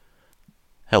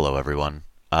Hello, everyone.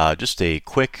 Just a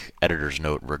quick editor's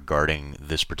note regarding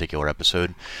this particular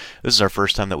episode. This is our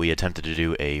first time that we attempted to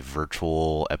do a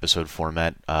virtual episode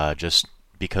format, just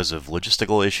because of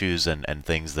logistical issues and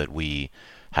things that we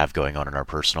have going on in our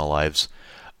personal lives.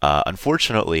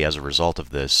 Unfortunately, as a result of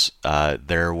this,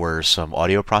 there were some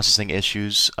audio processing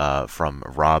issues from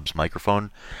Rob's microphone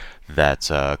that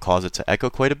caused it to echo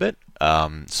quite a bit.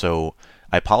 So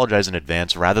I apologize in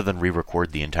advance. Rather than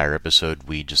re-record the entire episode,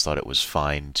 we just thought it was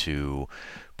fine to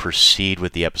proceed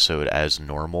with the episode as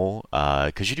normal,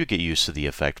 because you do get used to the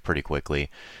effect pretty quickly.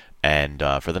 And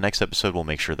for the next episode, we'll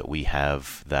make sure that we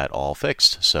have that all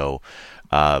fixed. So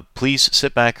please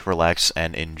sit back, relax,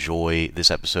 and enjoy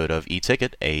this episode of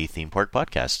E-Ticket, a theme park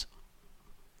podcast.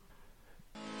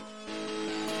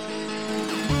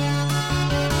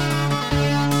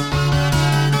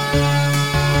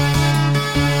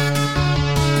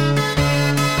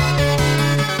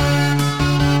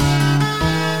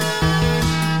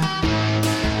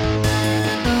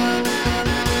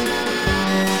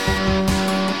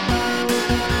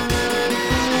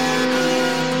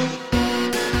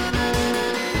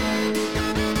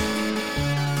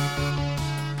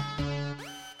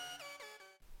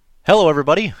 Hello,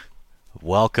 everybody.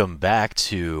 Welcome back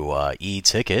to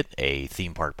E-Ticket, a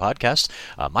theme park podcast.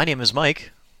 My name is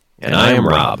Mike. And I am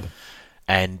Rob.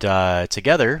 And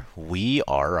together, we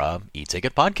are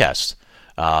E-Ticket Podcast.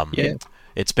 Yeah.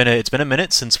 It's been a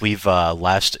minute since we've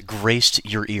last graced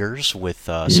your ears with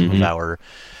some of our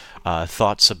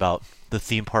thoughts about the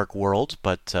theme park world.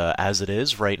 But as it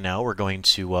is, right now, we're going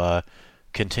to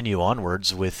continue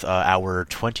onwards with our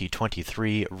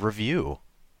 2023 review.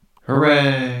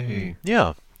 Hooray!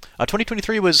 Yeah.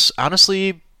 2023 was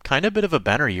honestly kind of a bit of a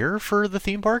banner year for the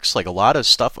theme parks. Like, a lot of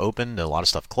stuff opened, a lot of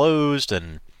stuff closed,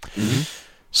 and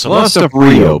A lot of stuff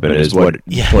reopened is what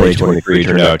 2023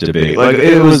 turned out to be. Like,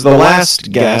 it was the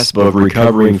last gasp of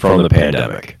recovering from the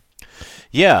pandemic.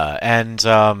 Yeah,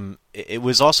 and it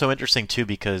was also interesting, too,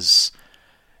 because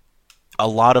a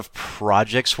lot of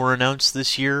projects were announced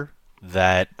this year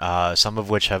that some of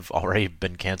which have already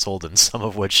been canceled, and some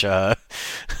of which that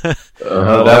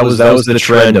was the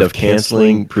trend of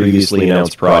canceling previously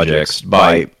announced projects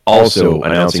by also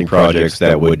announcing projects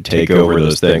that would take over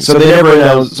those things. So they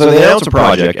announced a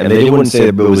project and they wouldn't say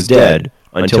that it was dead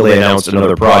until they announced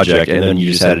another project, and then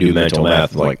you just had to do mental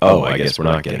math like, oh, I guess we're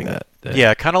not getting that.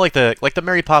 Yeah, kind of like the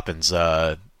Mary Poppins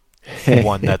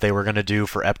one that they were going to do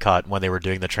for Epcot when they were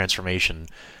doing the transformation.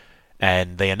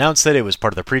 And they announced it was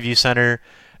part of the preview center,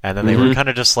 and then they were kind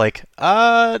of just like,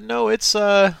 no, it's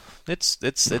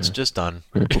just done.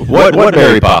 What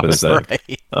Mary Poppins then?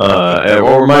 Right.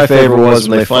 Or my favorite was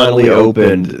when they finally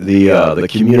opened the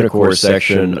Communicore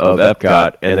section of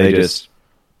Epcot, and they just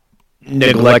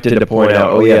neglected to point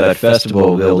out, oh yeah, that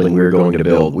festival building we were going to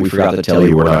build, we forgot to tell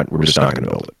you we're just not going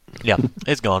to build it. Yeah,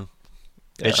 it's gone.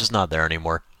 Yeah. It's just not there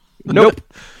anymore. Nope.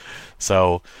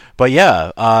 So, but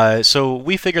yeah, so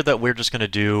we figured that we're just going to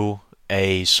do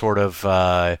a sort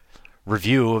of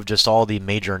review of just all the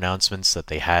major announcements that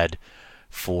they had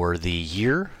for the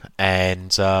year,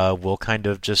 and we'll kind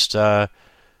of just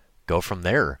go from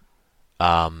there.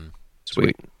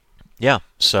 Sweet. Yeah,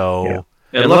 so... Yeah.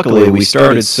 And luckily, we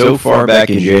started so far back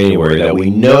in January that we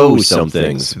know some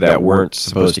things that weren't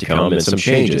supposed to come and some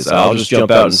changes. I'll just jump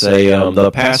out and say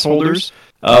the pass holders...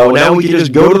 now we can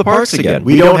just go to the parks again.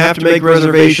 We don't have to make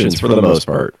reservations for the most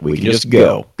part. We can just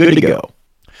go. Good to go.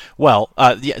 Well,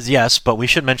 yes, but we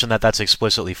should mention that that's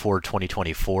explicitly for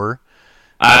 2024.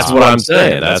 That's what I'm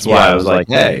saying. That's why I was like,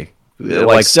 hey,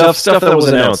 like stuff that was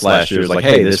announced last year is like,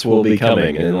 hey, this will be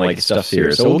coming, and like stuff's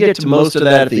here. So we'll get to most of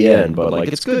that at the end, but like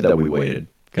it's good that we waited.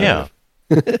 Yeah.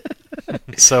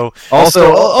 So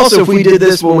also, if we did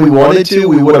this when we wanted to,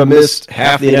 we would have missed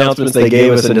half the announcements they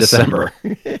gave us in December.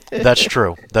 That's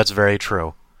true. That's very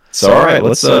true. So, all right,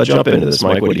 let's jump into this.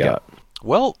 Mike, what do you got?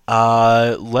 Well,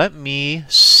 let me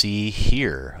see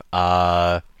here.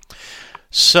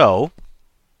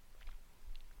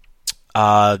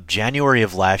 January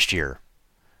of last year.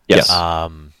 Yes.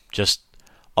 Just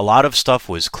a lot of stuff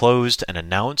was closed and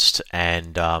announced,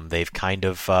 and they've kind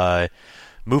of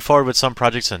moved forward with some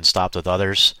projects and stopped with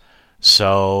others.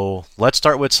 So let's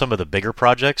start with some of the bigger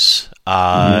projects.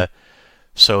 So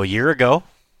a year ago,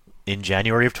 in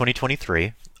January of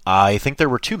 2023, I think there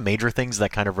were two major things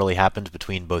that kind of really happened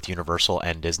between both Universal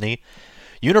and Disney.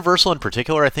 Universal in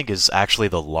particular, I think, is actually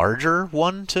the larger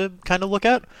one to kind of look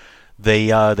at.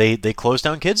 They closed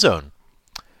down Kid Zone.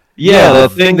 Yeah,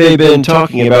 that thing they've been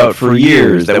talking about for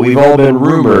years, that we've all been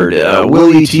rumored.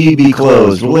 Will E.T. be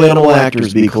closed? Will Animal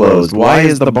Actors be closed? Why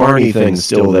is the Barney thing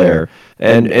still there?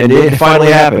 And it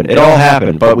finally happened. It all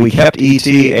happened, but we kept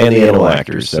E.T. and the Animal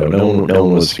Actors, so no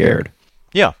one was scared.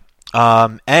 Yeah.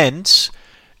 And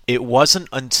it wasn't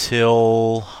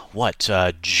until,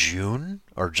 June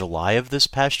or July of this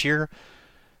past year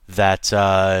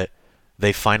that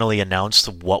they finally announced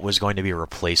what was going to be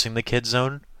replacing the Kid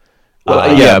Zone.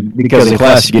 Well, yeah, because in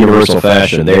classic Universal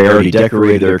fashion, they already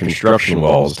decorated their construction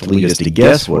walls to lead us to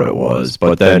guess what it was.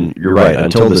 But then, you're right,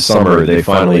 until this summer, they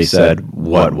finally said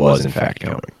what was in fact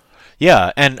coming.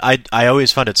 Yeah, and I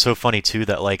always found it so funny, too,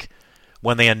 that, like,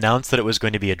 when they announced that it was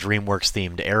going to be a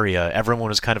DreamWorks-themed area, everyone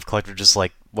was kind of collected just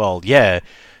like, well, yeah,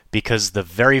 because the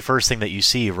very first thing that you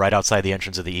see right outside the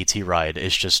entrance of the E.T. ride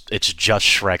is it's just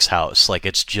Shrek's house. Like,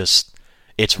 it's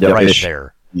right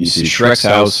there. You see Shrek's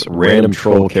house, random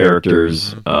troll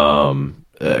characters,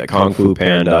 Kung Fu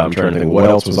Panda. I'm trying to think what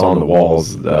else was on the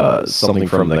walls. Something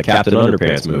from the Captain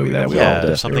Underpants movie that we all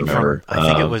definitely remember. I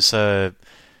think it was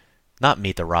not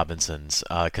Meet the Robinsons,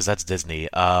 because that's Disney.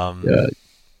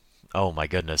 Oh my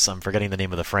goodness, I'm forgetting the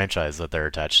name of the franchise that they're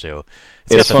attached to.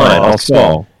 It's fine. I'll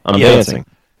stall. I'm dancing.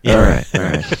 Yeah. All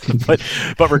right.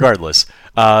 but regardless,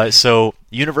 so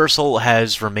Universal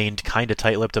has remained kind of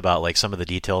tight-lipped about like some of the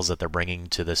details that they're bringing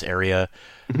to this area.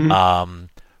 Mm-hmm.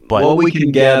 But what we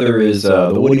can gather is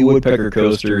the Woody Woodpecker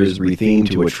coaster is rethemed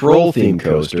to a troll-themed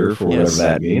coaster for whatever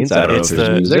that means. I don't know if there's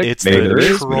music. It's Maybe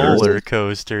the Troller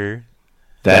Coaster.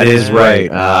 That is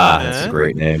right. That's a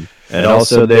great name. And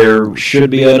also, there should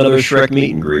be another Shrek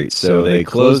meet and greet, so they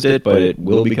closed it, but it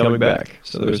will be coming back.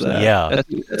 So there's that. Yeah.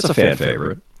 That's a fan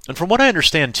favorite. And from what I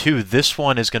understand, too, this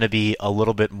one is going to be a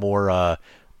little bit more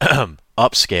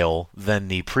upscale than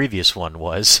the previous one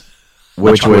was.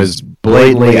 Which was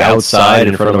blatantly outside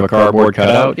in front of a cardboard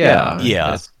cutout? Yeah.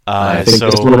 Yeah. I think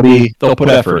this one will be, they'll put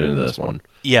effort into this one.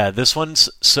 Yeah, this one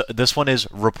is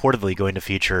reportedly going to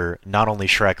feature not only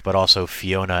Shrek, but also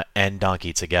Fiona and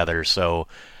Donkey together, so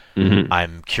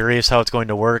I'm curious how it's going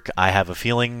to work. I have a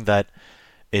feeling that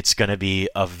it's going to be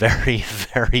a very,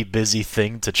 very busy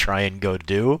thing to try and go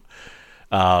do,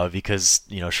 because,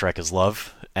 Shrek is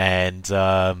love, and...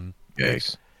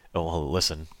 Yikes. Well,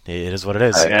 listen, it is what it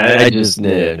is. I've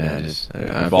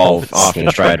often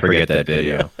tried to forget that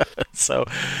video. So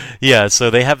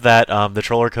they have that, the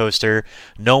Troller Coaster.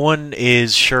 No one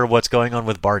is sure what's going on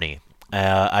with Barney.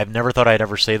 I've never thought I'd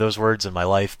ever say those words in my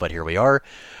life, but here we are.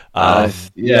 I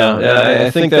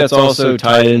think that's also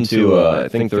tied into, I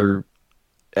think they're,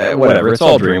 whatever, it's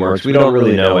all DreamWorks. We don't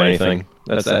really know anything.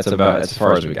 That's about as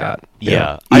far as we got.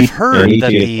 Yeah, I've heard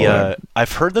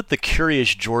that the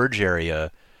Curious George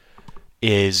area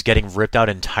is getting ripped out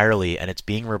entirely, and it's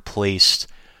being replaced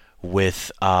with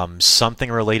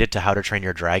something related to How to Train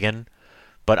Your Dragon.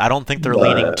 But I don't think they're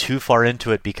leaning too far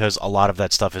into it because a lot of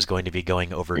that stuff is going to be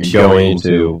going over into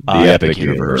the Epic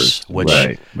Universe,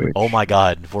 which oh my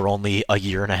God, we're only a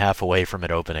year and a half away from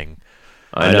it opening.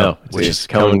 I know, which is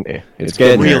coming. It's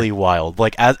getting really there. Wild.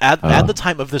 Like at the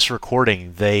time of this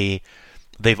recording, they've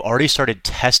already started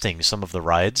testing some of the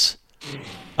rides.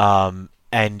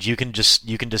 And you can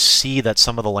just see that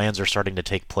some of the lands are starting to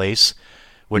take place,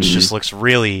 which just looks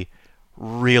really,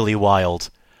 really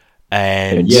wild.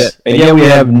 And yet we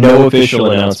have no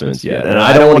official announcements yet. And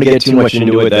I don't want to get too much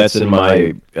into it. That's in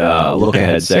my look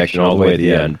ahead section all the way at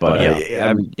the end. But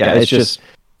it's just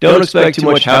don't expect too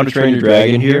much How to Train Your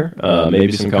Dragon here.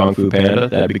 Maybe some Kung Fu Panda.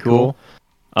 That'd be cool.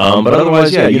 But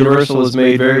otherwise, Universal has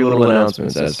made very little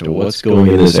announcements as to what's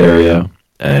going in this area.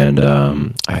 And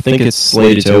I think it's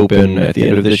slated to open at the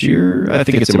end of this year. I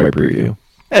think it's in my preview.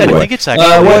 Anyway, I think it's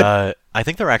actually. I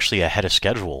think they're actually ahead of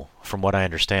schedule, from what I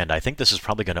understand. I think this is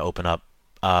probably going to open up,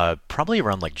 probably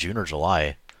around like June or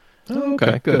July. Oh,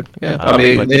 okay, good. Yeah, I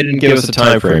mean, they didn't give us a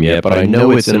time frame yet, but I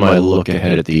know it's in my look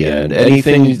ahead at the end.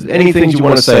 Anything you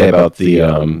want to say about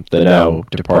the now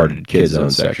departed Kid Zone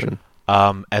section?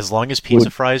 As long as pizza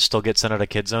fries still get sent out of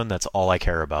Kid Zone, that's all I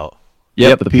care about.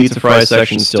 Yep, the pizza fry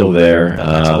section's still there.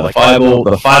 The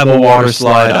Five-O water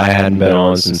slide I hadn't been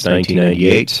on since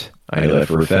 1998. I know that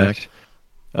for a fact.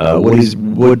 Woody's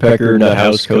Woodpecker Nut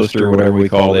House Coaster, whatever we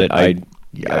called it,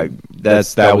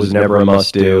 that was never a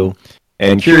must-do.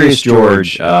 And Curious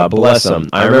George, bless him,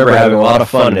 I remember having a lot of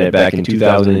fun in it back in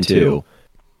 2002,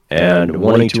 and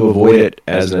wanting to avoid it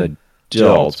as an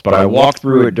adult, but I walked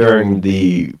through it during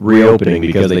the reopening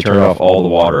because they turned off all the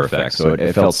water effects, so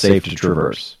it felt safe to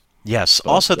traverse. Yes.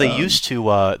 Also, they used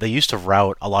to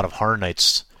route a lot of Horror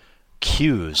Nights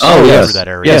queues through that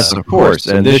area. Yes, of course.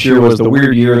 And this year was the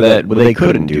weird year that they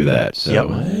couldn't do that. So, yep.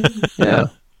 Yeah.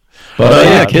 But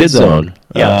yeah, Kid Zone.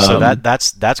 Yeah, so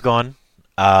that's gone.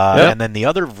 And then the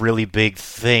other really big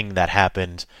thing that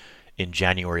happened in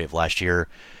January of last year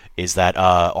is that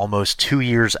almost 2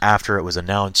 years after it was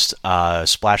announced,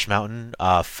 Splash Mountain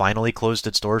finally closed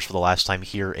its doors for the last time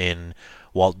here in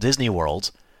Walt Disney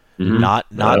World. Not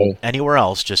anywhere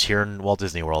else, just here in Walt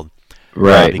Disney World.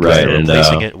 Right, because right. they're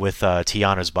replacing it with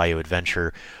Tiana's Bayou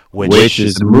Adventure, which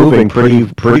is moving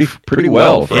pretty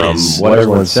well from what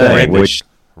everyone's saying. Which,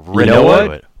 you know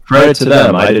what? Credit to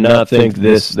them. I did not think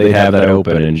they'd have that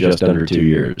open in just under 2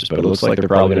 years, but it looks like they're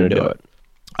probably going to do it.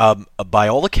 By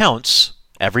all accounts,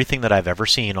 everything that I've ever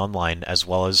seen online, as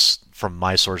well as from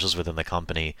my sources within the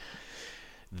company,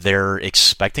 they're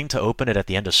expecting to open it at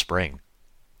the end of spring,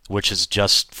 which is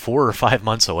just 4 or 5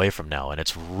 months away from now, and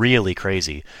it's really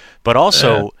crazy. But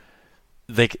also,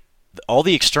 all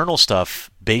the external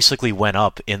stuff basically went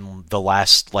up in the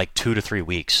last 2 to 3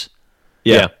 weeks.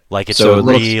 Yeah, it's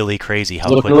really crazy how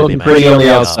quickly they managed pretty on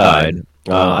the outside.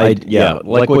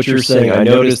 Like what you're saying, I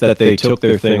noticed that they took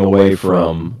their thing away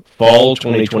from fall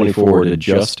 2024 to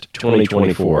just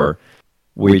 2024,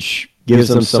 which gives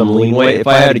them some leeway. If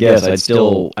I had to guess, I'd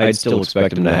still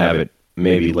expect them to have it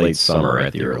maybe late summer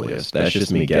at the earliest. That's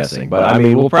just me guessing. But I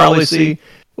mean, we'll probably see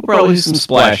some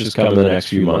splashes come in the next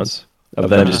few months of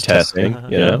them just testing.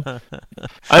 I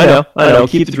know.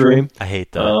 Keep the dream. I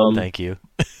hate that. Thank you.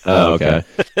 Oh, okay.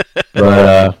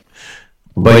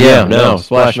 But yeah, no,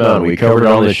 Splash Mountain. We covered it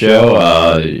on the show.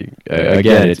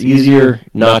 Again, it's easier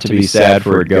not to be sad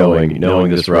for it going,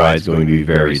 knowing this ride is going to be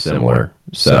very similar.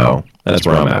 So that's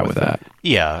where I'm at with that.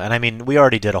 Yeah, and I mean, we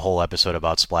already did a whole episode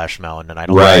about Splash Mountain, and I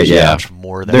don't think there's much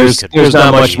more than there's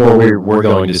not much more we're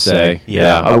going to say.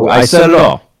 Yeah, I said it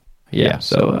all. Yeah,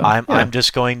 so I'm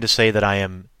just going to say that I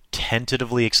am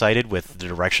tentatively excited with the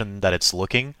direction that it's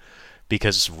looking,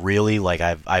 because really,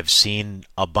 I've seen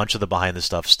a bunch of the behind the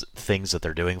stuff things that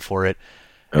they're doing for it,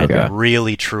 and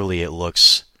really, truly, it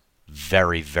looks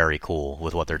very, very cool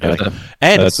with what they're doing.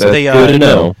 And that's good to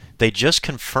know. They just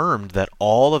confirmed that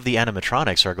all of the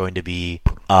animatronics are going to be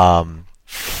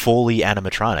fully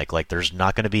animatronic. There's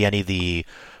not going to be any of the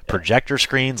projector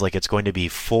screens. It's going to be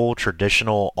full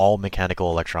traditional, all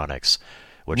mechanical electronics,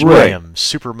 which I am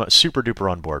super duper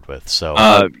on board with. So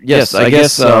yes, I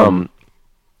guess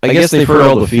they've heard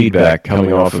all the feedback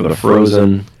coming off of the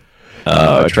Frozen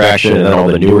attraction and then all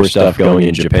the newer stuff going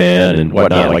in Japan and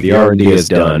whatnot. The R&D is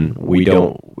done.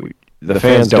 The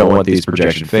fans don't want these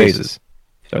projection phases.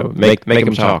 So make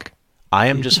them talk. I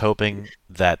am just hoping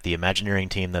that the Imagineering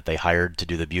team that they hired to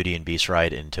do the Beauty and Beast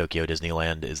ride in Tokyo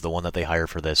Disneyland is the one that they hire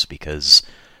for this, because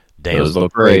those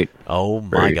look great. Oh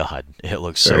my god, it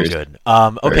looks so good.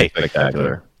 Okay,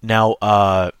 spectacular. Now,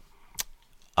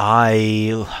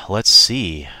 let's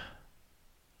see.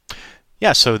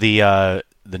 Yeah, so the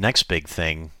next big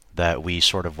thing that we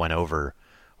sort of went over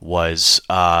was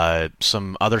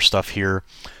some other stuff here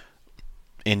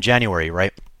in January,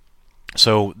 right?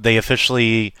 So they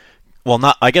officially,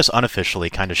 unofficially,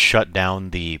 kind of shut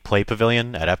down the Play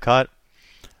Pavilion at Epcot.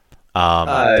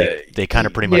 They kind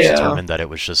of pretty much determined that it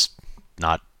was just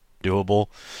not doable.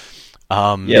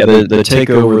 The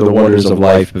Takeover the Wonders of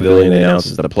Life Pavilion they announced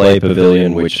is the Play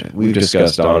Pavilion, which we've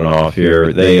discussed on and off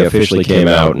here. They officially came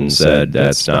out and said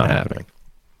that's not happening.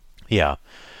 Yeah.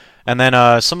 And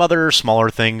then some other smaller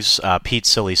things. Pete's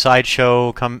Silly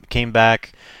Sideshow came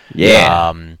back.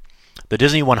 Yeah. The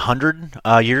Disney 100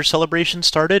 year celebration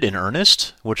started in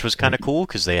earnest, which was kind of cool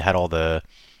because they had all of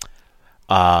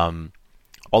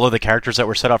the characters that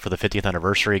were set up for the 50th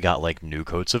anniversary got new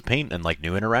coats of paint and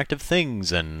new interactive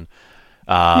things, and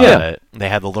they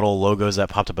had the little logos that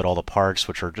popped up at all the parks,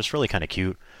 which are just really kind of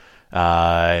cute.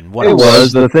 And what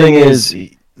else? The thing is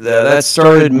that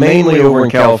started mainly over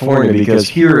in California, because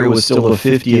here it was still the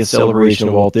 50th celebration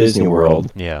of Walt Disney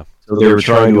World. Yeah. So they were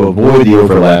trying to avoid the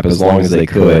overlap as long as they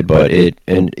could, but it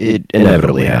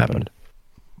inevitably happened.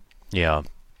 Yeah.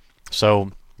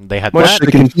 So they had much to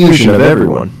the confusion of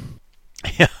everyone.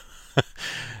 Yeah.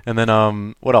 And then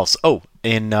what else? Oh,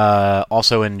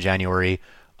 also in January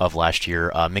of last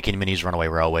year, Mickey and Minnie's Runaway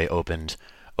Railway opened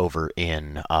over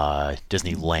in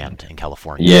Disneyland in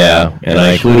California. Yeah, and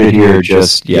I included here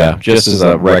just as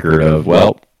a record of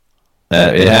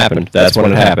it happened. That's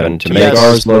when it happened, to make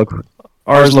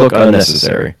ours look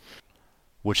unnecessary.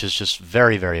 Which is just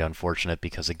very, very unfortunate,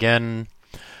 because again,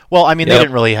 they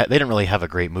didn't really have a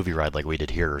great movie ride like we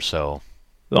did here, so.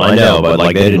 Well, I know, but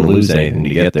they didn't lose anything to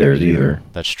get theirs either.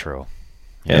 That's true.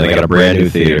 And they got a brand new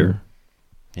theater.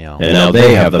 Yeah. And now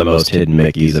they have the most hidden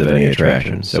Mickeys of any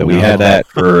attraction. So we had that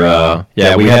for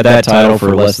we had that title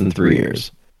for less than 3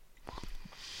 years.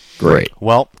 Great.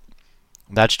 Well,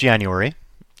 that's January.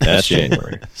 That's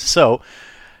January. So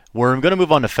we're going to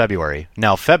move on to February.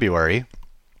 Now, February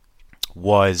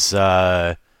was,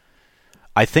 I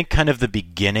think, kind of the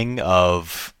beginning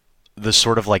of the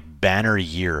sort of like banner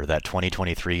year that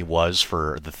 2023 was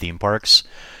for the theme parks.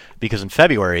 Because in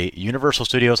February, Universal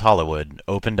Studios Hollywood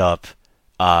opened up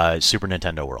Super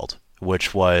Nintendo World,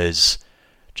 which was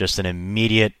just an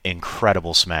immediate,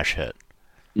 incredible smash hit.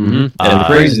 Mm-hmm. And the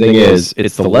crazy thing is,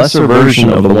 it's the lesser version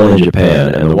of the one in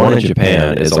Japan, and the one in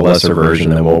Japan is a lesser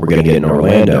version than what we're going to get in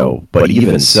Orlando. But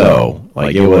even so,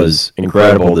 like, it was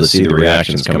incredible to see the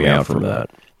reactions coming out from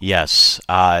that. Yes,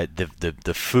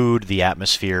 the food, the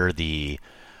atmosphere, the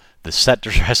set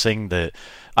dressing.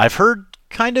 I've heard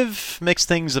kind of mixed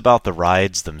things about the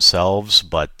rides themselves,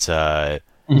 but I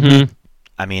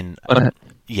mean,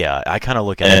 yeah, I kind of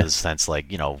look at it in the sense like,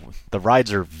 the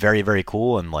rides are very, very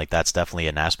cool, and like that's definitely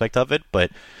an aspect of it,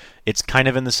 but it's kind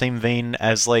of in the same vein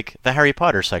as like the Harry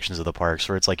Potter sections of the parks,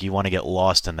 where it's like you want to get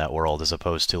lost in that world as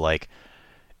opposed to like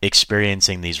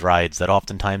experiencing these rides that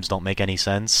oftentimes don't make any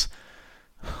sense.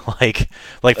 like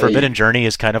Forbidden Journey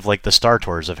is kind of like the Star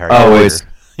Tours of Harry Potter.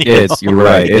 You're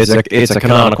right. It's a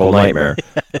canonical nightmare.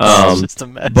 It's just a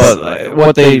mess.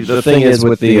 But the thing is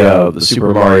with the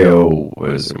Super Mario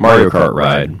Kart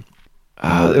ride,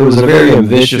 it was a very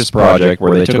ambitious project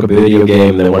where they took a video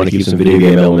game, they wanted to keep some video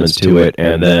game elements to it,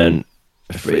 and then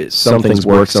some things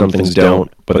work, some things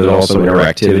don't. But there's also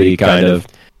interactivity, kind of.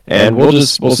 And we'll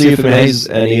see if it has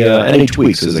any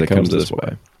tweaks as it comes this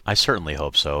way. I certainly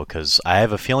hope so, because I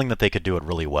have a feeling that they could do it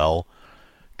really well,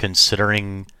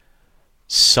 considering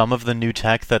some of the new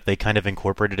tech that they kind of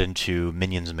incorporated into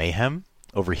Minions Mayhem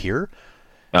over here.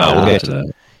 We'll get to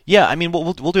that. Yeah, I mean,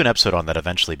 we'll do an episode on that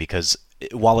eventually, because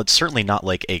while it's certainly not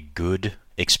like a good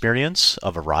experience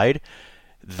of a ride,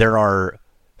 there are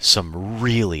some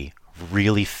really,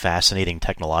 really fascinating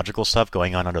technological stuff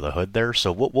going on under the hood there.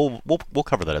 So we'll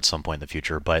cover that at some point in the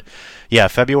future. But yeah,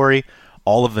 February,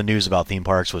 all of the news about theme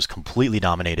parks was completely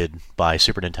dominated by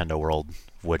Super Nintendo World,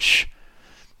 which,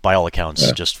 by all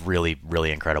accounts, just really,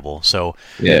 really incredible. So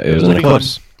yeah, it was moving on.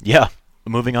 Yeah,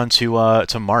 moving on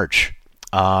to March.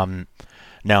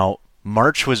 Now,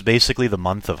 March was basically the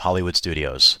month of Hollywood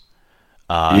Studios.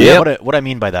 What I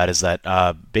mean by that is that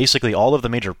basically all of the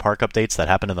major park updates that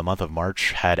happened in the month of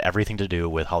March had everything to do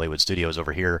with Hollywood Studios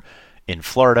over here in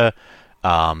Florida,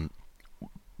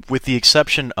 with the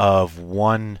exception of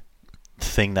one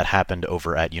thing that happened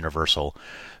over at Universal.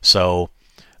 So,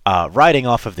 riding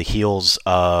off of the heels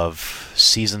of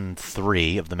Season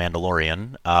 3 of The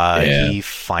Mandalorian, he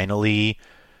finally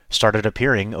started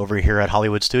appearing over here at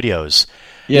Hollywood Studios.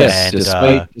 Yes,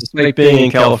 and, despite being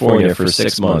in California for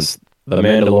 6 months, The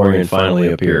Mandalorian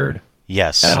finally appeared.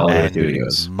 Yes, at Hollywood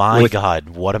Studios. My God,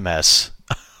 what a mess.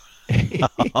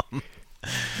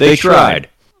 They tried.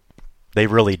 They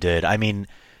really did. I mean,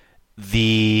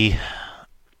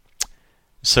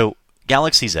 So,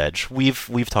 Galaxy's Edge,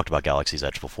 we've talked about Galaxy's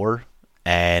Edge before,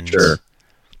 and sure.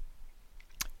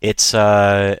 It's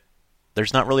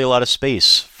there's not really a lot of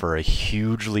space for a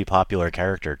hugely popular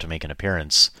character to make an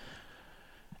appearance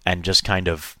and just kind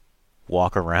of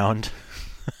walk around.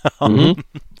 Mm-hmm.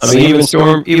 I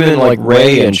mean, even like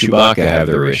Rey and Chewbacca have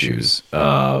their issues,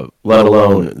 let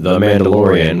alone the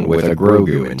Mandalorian with a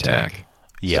Grogu intact.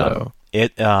 Yeah, so.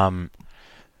 It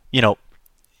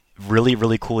really,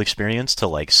 really cool experience to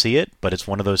like see it, but it's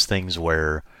one of those things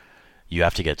where you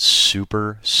have to get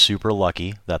super, super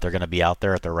lucky that they're going to be out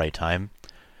there at the right time,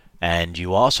 and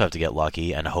you also have to get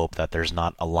lucky and hope that there's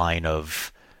not a line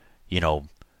of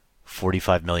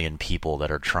 45 million people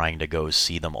that are trying to go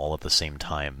see them all at the same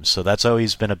time. So that's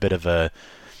always been a bit of a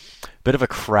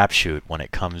crapshoot when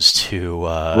it comes to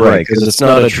right, because it's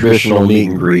not a traditional meet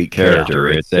and greet character.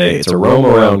 Yeah. It's a roam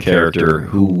around character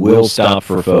who will stop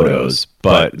for photos,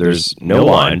 but there's no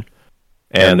line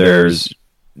and there's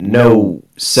no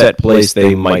set place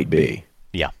they might be.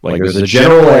 Yeah, like there's a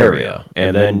general area,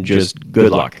 and then just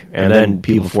good luck, and then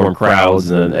people form crowds,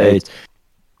 and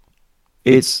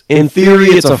it's in theory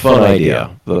it's a fun idea.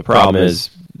 But the problem is,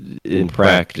 in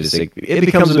practice, it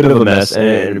becomes a bit of a mess,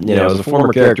 and as a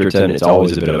former character attendant, it's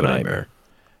always a bit of a nightmare.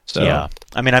 So, yeah,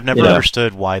 I mean, I've never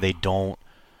understood why they don't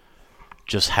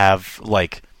just have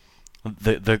like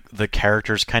the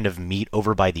characters kind of meet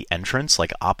over by the entrance,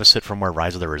 like opposite from where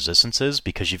Rise of the Resistance is,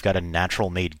 because you've got a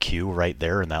natural made queue right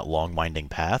there in that long winding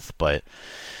path. But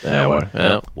what do I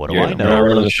know? We're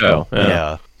running the show.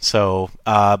 Yeah. So,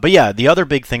 but yeah, the other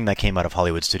big thing that came out of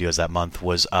Hollywood Studios that month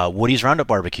was Woody's Roundup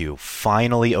Barbecue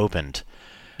finally opened.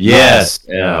 Yes.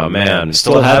 Oh man,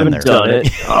 still haven't done it.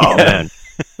 Oh man,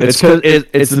 it's because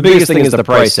it's the biggest thing is the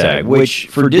price tag, which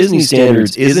for Disney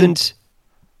standards isn't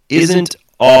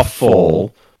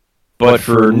awful, but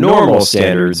for normal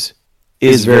standards,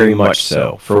 is very much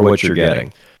so for what you're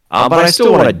getting. But I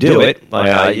still want to do it. Like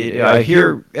I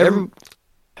hear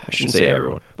I shouldn't say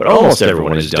everyone, but almost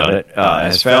everyone has done it.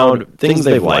 Has found things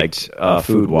they've liked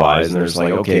food-wise, and there's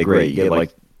like, okay, great, you get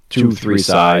like 2-3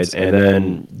 sides, and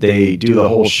then they do the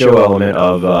whole show element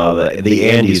of the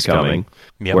Andes coming,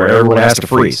 where everyone has to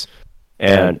freeze,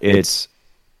 and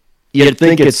you'd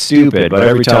think it's stupid, but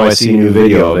every time I see a new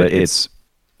video of it, it's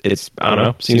I don't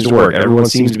know, seems to work. Everyone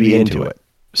seems to be into it,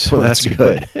 so that's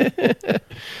good.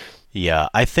 Yeah,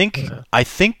 I think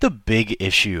the big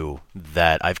issue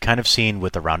that I've kind of seen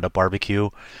with the Roundup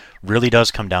barbecue really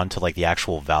does come down to like the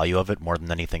actual value of it more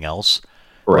than anything else.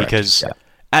 Correct. Because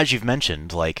as you've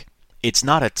mentioned, like it's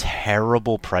not a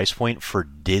terrible price point for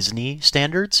Disney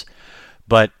standards,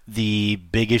 but the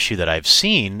big issue that I've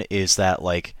seen is that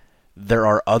like there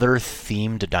are other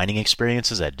themed dining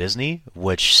experiences at Disney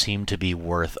which seem to be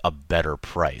worth a better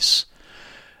price.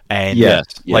 And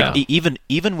like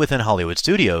even within Hollywood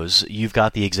Studios, you've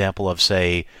got the example of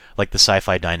say like the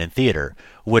Sci-Fi Dine-In Theater,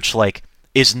 which like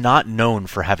is not known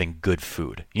for having good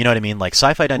food. You know what I mean? Like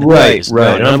Sci-Fi Dine-In Theater is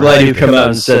right. And I'm glad you come out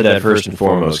and said that first and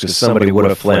foremost, because somebody would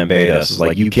have flambéed us. It's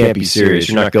like, you can't be serious.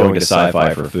 You're not going to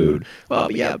Sci-Fi for food. Well,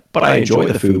 yeah, but I enjoy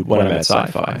the food when I'm at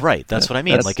Sci-Fi. Right. That's what I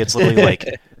mean. Like it's literally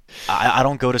like I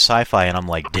don't go to Sci-Fi and I'm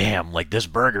like, damn, like this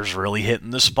burger's really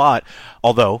hitting the spot.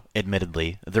 Although,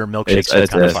 admittedly, their milkshakes are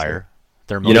kind of fire.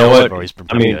 Their milkshakes have always been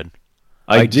pretty good.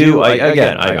 I do.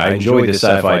 I enjoy the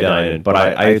Sci-Fi Dine-In, but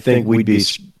I think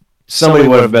somebody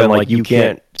would have been like, you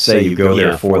can't say you go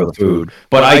there for the food.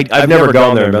 But I've never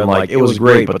gone there and been like, it was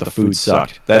great, but the food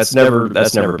sucked. That's never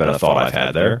been a thought I've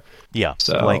had there. Yeah.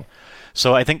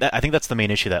 So I think that's the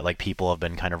main issue that like people have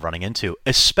been kind of running into,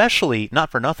 especially not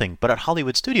for nothing, but at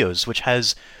Hollywood Studios, which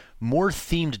has more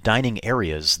themed dining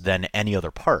areas than any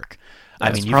other park.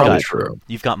 That's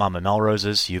you've got Mama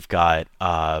Melrose's, you've got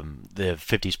the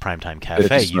 50s Primetime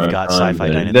Cafe, you've got Sci-Fi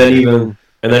Dine-In.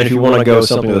 And then if you want to go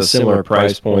something with a similar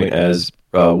price point as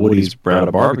Woody's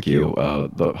Roundup Barbecue,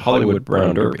 the Hollywood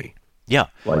Brown Derby. Yeah,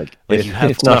 like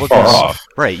it's not far off.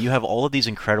 Right, you have all of these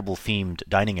incredible themed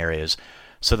dining areas.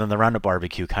 So then the Roundup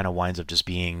Barbecue kind of winds up just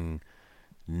being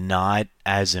not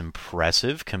as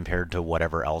impressive compared to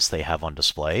whatever else they have on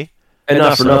display. And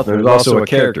not for nothing, there's also a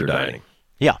character dining.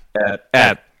 Yeah.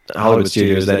 At Hollywood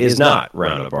Studios that is not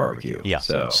Roundup Barbecue. Yeah.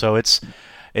 So it's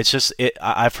just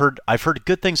I've heard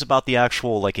good things about the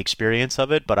actual like experience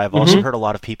of it, but I've also heard a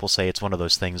lot of people say it's one of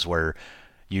those things where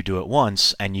you do it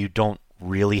once and you don't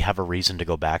really have a reason to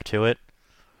go back to it.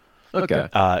 Okay.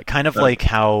 Kind of like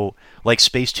how, like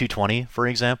Space 220, for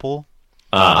example.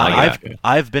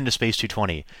 I've been to Space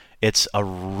 220. It's a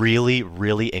really,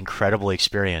 really incredible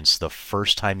experience the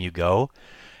first time you go.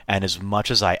 And as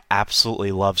much as I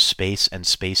absolutely love space and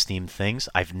space-themed things,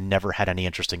 I've never had any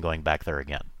interest in going back there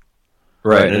again.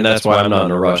 Right, and that's why I'm not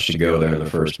in a rush to go there in the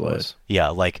first place. Yeah,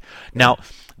 like, now,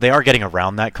 they are getting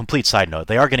around that. Complete side note,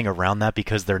 they are getting around that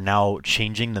because they're now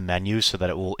changing the menu so that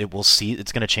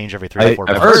it's going to change every 3 or 4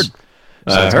 months. Heard.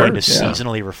 So it's going to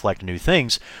seasonally reflect new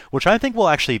things, which I think will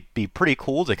actually be pretty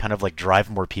cool to kind of like drive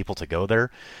more people to go there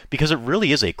because it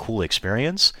really is a cool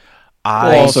experience.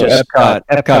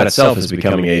 Epcot itself is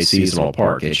becoming a seasonal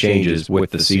park. It changes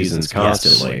with the seasons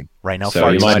constantly. Yes. Right now, so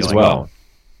you might as well.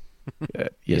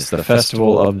 Yes, the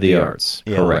Festival of the Arts.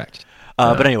 Yeah. Correct.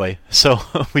 But anyway, so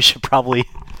we should probably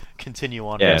continue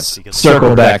on. Yes,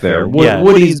 circle back there.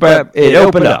 Woody's, it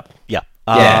opened up. Yeah.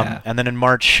 And then in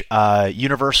March,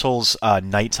 Universal's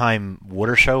nighttime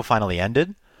water show finally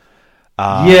ended.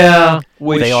 They are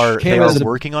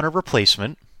working on a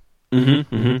replacement.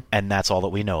 And that's all that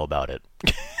we know about it.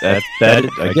 that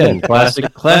again,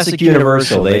 classic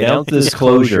Universal. They announced this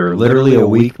closure literally a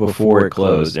week before it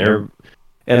closed, and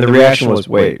the reaction was,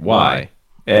 "Wait, why?"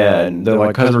 And they're like,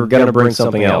 "Because we're going to bring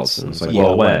something else." And it's like,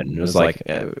 "Well, when?" And it was like,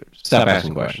 "Stop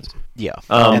asking questions." Yeah,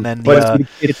 and then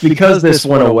it's because this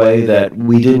went away that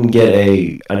we didn't get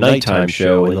a nighttime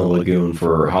show in the lagoon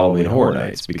for Halloween Horror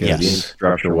Nights because the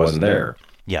infrastructure wasn't there.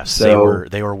 Yes, so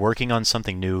they were working on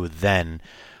something new then.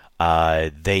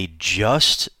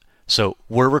 So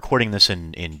we're recording this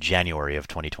in January of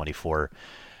 2024,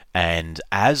 and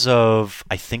as of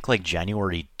I think like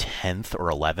January 10th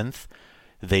or 11th,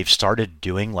 they've started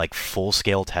doing like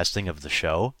full-scale testing of the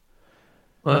show.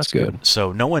 Well, that's good.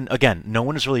 So no one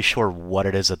is really sure what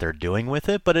it is that they're doing with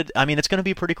it, but it's going to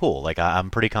be pretty cool. Like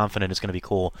I'm pretty confident it's going to be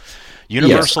cool.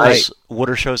 Universal's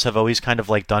water shows have always kind of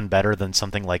like done better than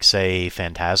something like say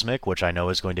Fantasmic, which I know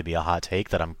is going to be a hot take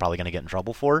that I'm probably going to get in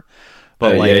trouble for.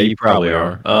 But yeah, you probably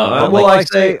are.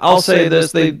 I'll say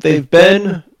this: they've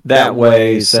been that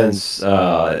way since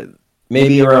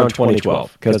maybe around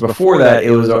 2012, because before that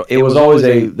it was always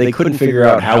they couldn't figure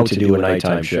out how to do a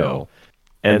nighttime show,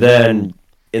 and then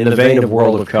in the vein of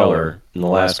World of Color, in the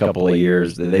last couple of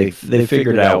years, they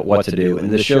figured out what to do, and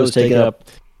the show's taken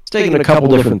a couple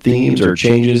different themes or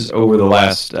changes over the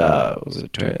last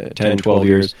 10, 12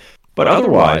 years, but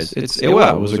otherwise it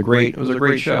was a great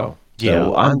show. Yeah,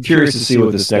 so I'm curious to see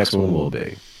what this next one will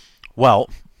be. Well,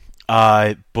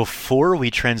 before we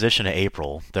transition to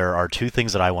April, there are two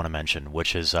things that I want to mention,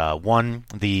 which is one,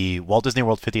 the Walt Disney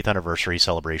World 50th anniversary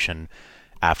celebration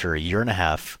after a year and a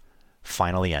half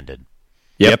finally ended.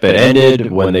 Yep, it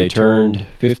ended when they turned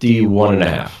 51 and a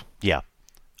half. Yeah.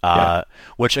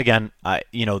 Which again,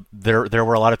 there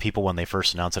were a lot of people when they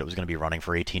first announced that it was going to be running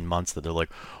for 18 months that they're like,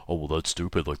 oh well, that's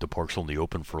stupid. Like the park's only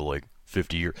open for like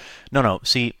 50 years. No.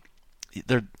 See,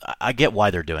 I get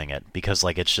why they're doing it, because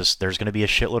like it's just there's going to be a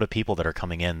shitload of people that are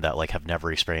coming in that like have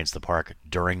never experienced the park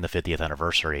during the 50th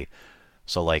anniversary.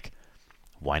 So like,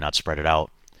 why not spread it out?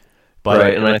 But,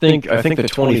 right, and I think the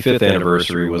 25th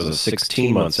anniversary was a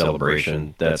 16-month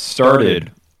celebration that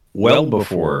started well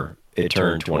before it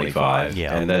turned 25,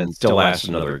 and then still lasted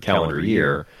another calendar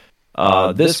year.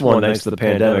 This one, thanks to the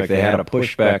pandemic, they had to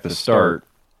push back the start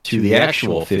to the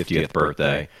actual 50th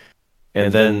birthday,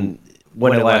 and then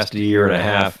when it lasted a year and a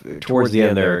half, towards the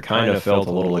end there, it kind of felt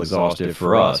a little exhausted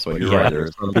for us. But you're right,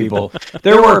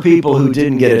 there were people who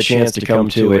didn't get a chance to come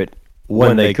to it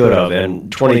when they could have,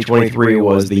 and 2023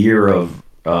 was the year of,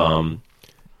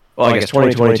 I guess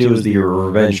 2022 was the year of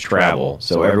revenge travel,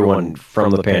 so everyone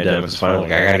from the pandemic was finally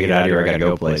like, I gotta get out of here, I gotta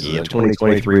go places, and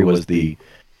 2023 was the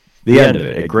end of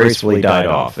it. It gracefully died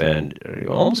off, and it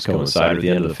almost coincided with the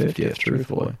end of the 50th,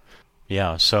 truthfully.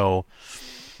 Yeah, so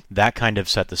that kind of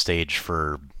set the stage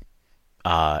for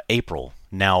April.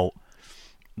 Now,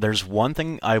 there's one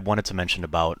thing I wanted to mention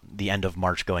about the end of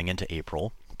March going into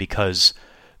April, because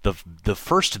the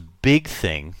first big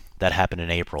thing that happened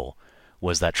in April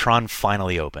was that Tron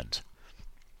finally opened.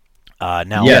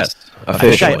 Now, yes,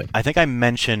 officially. I think I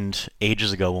mentioned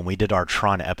ages ago when we did our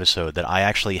Tron episode that I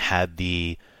actually had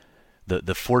the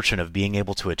fortune of being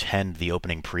able to attend the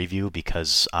opening preview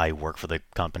because I work for the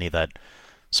company that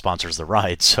sponsors the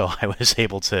ride, so I was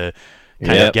able to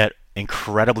kind of get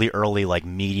incredibly early like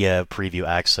media preview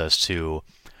access to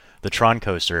the Tron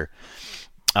coaster.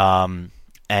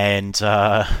 And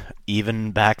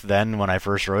even back then, when I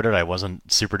first rode it, I wasn't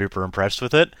super duper impressed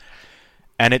with it.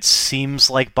 And it seems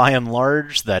like, by and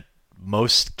large, that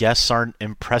most guests aren't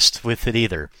impressed with it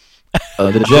either.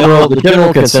 The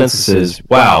general consensus is,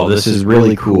 wow, this is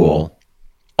really cool.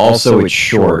 Also, it's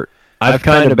short. I've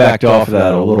kind of backed off of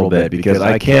that a little bit because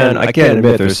I can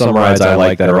admit there's some rides I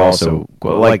like that are also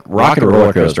like Rocket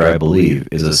Roller Coaster. I believe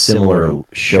is a similar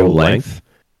show length,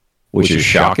 which is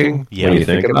shocking when you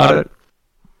think about it.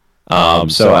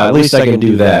 So at least I can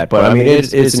do that. But I mean,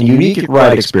 it's a unique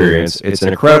ride experience. It's an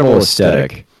incredible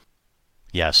aesthetic.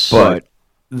 Yes. But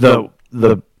the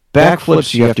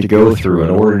backflips you have to go through in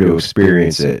order to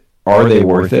experience it, are they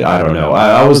worth it? I don't know.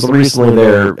 I was recently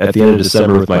there at the end of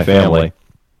December with my family,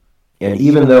 and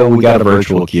even though we got a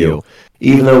virtual queue,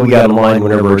 even though we got in line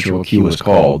when our virtual queue was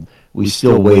called, we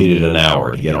still waited an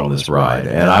hour to get on this ride.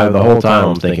 And the whole time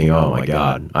I'm thinking, oh my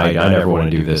God, I never want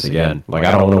to do this again. Like,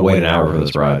 I don't want to wait an hour for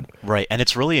this ride. Right, and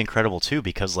it's really incredible too,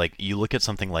 because like you look at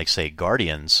something like, say,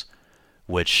 Guardians,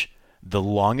 which the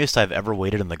longest I've ever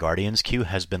waited in the Guardians queue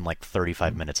has been like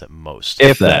 35 minutes at most.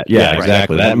 If that, yeah,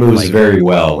 exactly. That moves very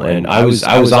well, and I was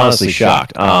honestly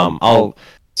shocked. I'll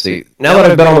see, now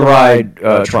that I've been on the ride,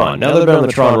 Tron, now that I've been on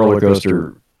the Tron roller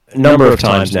coaster a number of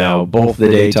times now, both the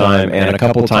daytime and a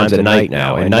couple times at night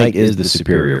now, and night is the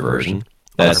superior version.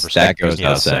 That goes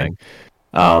without saying.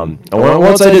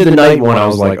 Once I did the night one, I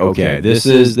was like, okay, this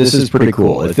is pretty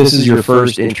cool. If this is your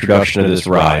first introduction to this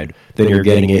ride, then you're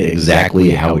getting it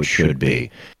exactly how it should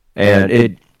be. And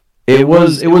it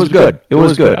was good. It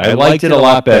was good. I liked it a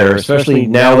lot better, especially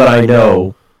now that I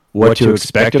know what to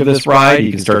expect of this ride.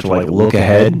 You can start to like look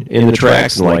ahead in the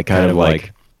tracks and like kind of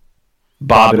like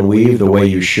bob and weave the way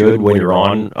you should when you're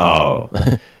on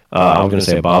I was going to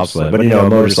say a bobsled, but a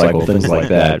motorcycle, things like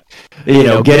that.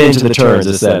 Get into the turns,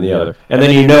 this, that, and the other. And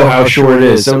then you know how short it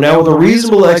is. So now with a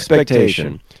reasonable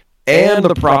expectation and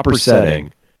the proper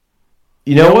setting,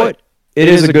 you know what? It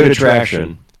is a good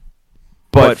attraction.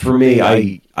 But for me,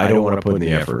 I don't want to put in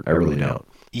the effort. I really don't.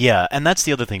 Yeah, and that's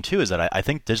the other thing, too, is that I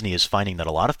think Disney is finding that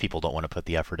a lot of people don't want to put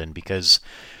the effort in because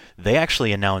they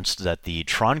actually announced that the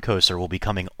Tron coaster will be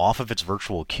coming off of its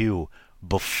virtual queue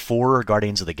before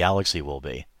Guardians of the Galaxy will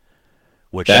be.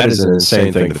 That is an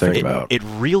insane thing to think about. It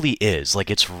really is. Like,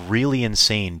 it's really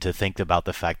insane to think about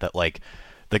the fact that, like,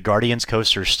 the Guardians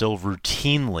coaster still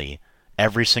routinely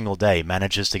every single day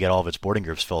manages to get all of its boarding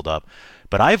groups filled up.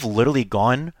 But I've literally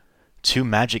gone to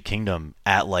Magic Kingdom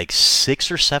at like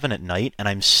 6 or 7 at night, and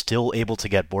I'm still able to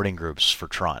get boarding groups for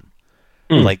Tron.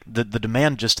 Like, the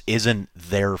demand just isn't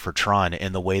there for Tron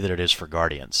in the way that it is for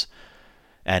Guardians.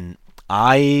 And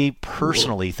I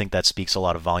personally think that speaks a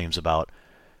lot of volumes about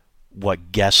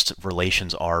what guest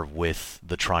relations are with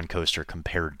the Tron coaster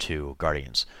compared to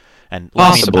Guardians. And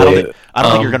Possibly. I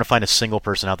don't think you're going to find a single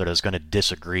person out there that's going to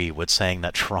disagree with saying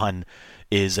that Tron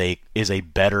is a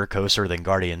better coaster than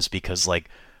Guardians, because like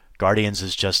Guardians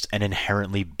is just an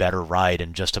inherently better ride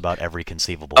in just about every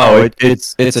conceivable way. Oh,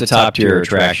 it's a top tier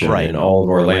attraction in all of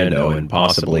Orlando and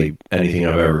possibly anything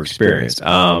I've ever experienced.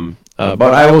 But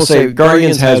I will say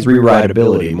Guardians has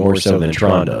re-rideability more so than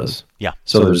Tron does. Yeah.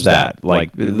 So there's that.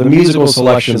 Like the musical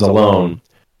selections alone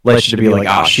lets you to be like,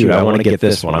 oh shoot, I want to get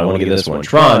this one, I want to get this one.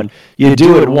 Tron, you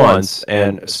do it once,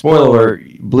 and spoiler alert,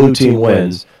 blue team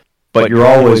wins, but you're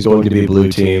always going to be blue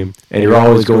team, and you're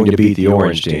always going to beat the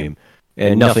orange team.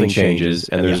 And nothing changes,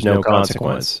 and there's no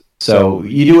consequence. So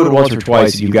you do it once or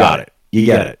twice, you got it. You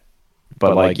get it.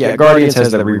 But like, yeah, Guardians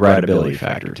has that re-rideability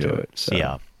factor to it. So.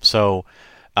 Yeah. So,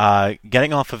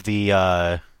 getting off of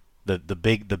the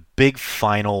big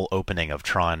final opening of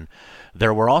Tron,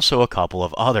 there were also a couple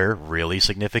of other really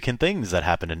significant things that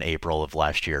happened in April of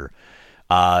last year.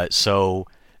 So,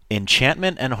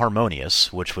 Enchantment and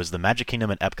Harmonious, which was the Magic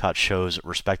Kingdom and Epcot shows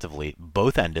respectively,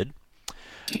 both ended.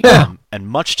 Yeah. And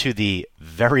much to the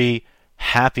very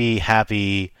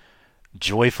happy,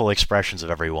 joyful expressions of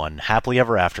everyone, Happily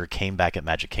Ever After came back at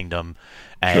Magic Kingdom,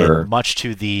 and much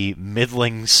to the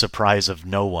middling surprise of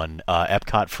no one,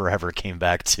 Epcot Forever came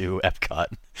back to Epcot.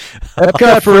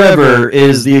 Epcot Forever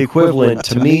is the equivalent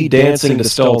to me dancing to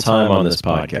stall time on this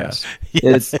podcast.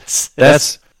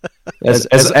 That's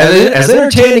as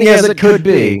entertaining as it could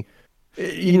be.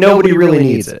 Nobody really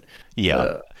needs it.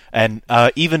 Yeah. And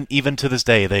even to this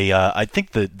day, they I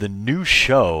think the new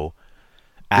show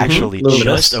actually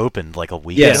just opened like a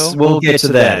week ago. Yes, we'll get to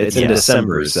that. It's in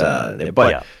December's.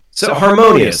 So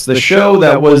Harmonious, the show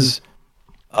that was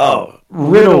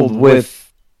riddled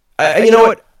with, you know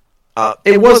what?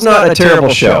 It was not a terrible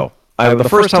show. The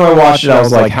first time I watched it, I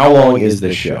was like, how long is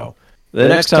this show? The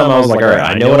next time I was like, all right,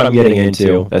 I know what I'm getting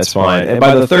into. That's fine. And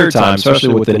by the third time,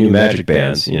 especially with the new Magic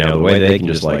Bands, the way they can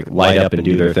just like light up and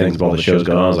do their things while the show's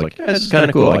going on, I was like, yeah, this is kind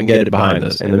of cool. I can get behind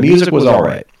this. And the music was all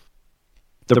right.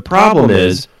 The problem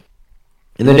is,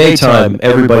 in the daytime,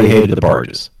 everybody hated the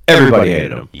barges. Everybody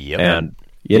hated them. Yep. And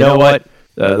you know what?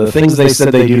 The things they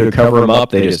said they do to cover them up,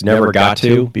 they just never got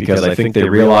to, because I think they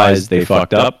realized they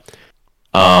fucked up.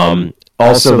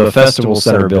 Also, the Festival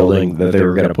Center building that they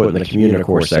were going to put in the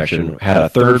Communicore section had a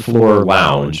third-floor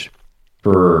lounge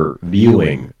for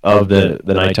viewing of the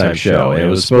nighttime show. And it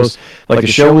was supposed, like, the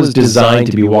show was designed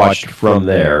to be watched from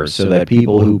there so that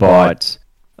people who bought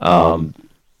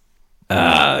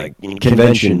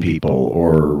convention people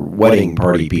or wedding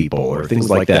party people or things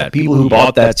like that, people who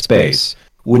bought that space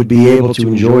would be able to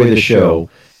enjoy the show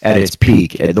at its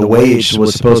peak, at the way it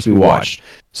was supposed to be watched.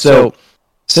 So,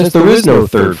 since there is no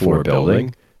third-floor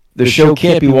building, the show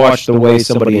can't be watched the way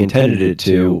somebody intended it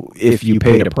to if you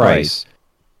paid a price.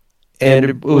 And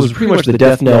it was pretty much the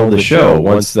death knell of the show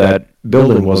once that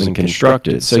building wasn't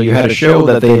constructed. So you had a show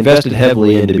that they invested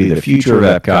heavily in to be the future of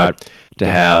Epcot, to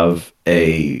have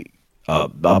a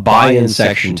buy-in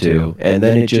section to, and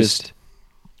then it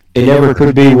never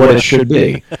could be what it should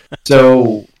be.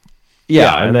 So,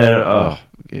 yeah, and then...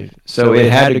 So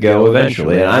it had to go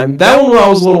eventually, and that one I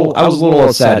was a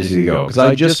little sad to see go, because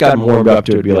I just got warmed up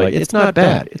to it, be like, it's not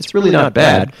bad, it's really not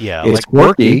bad. Yeah, it's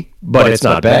quirky, but it's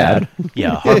not bad.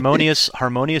 Yeah, Harmonious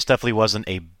definitely wasn't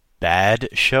a bad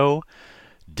show.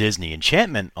 Disney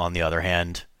Enchantment, on the other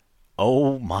hand,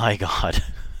 oh my god.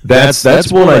 That's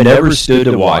one I never stood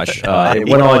to watch. It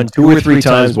went on 2 or 3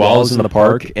 times while I was in the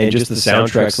park, and just the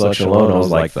soundtrack selection alone, I was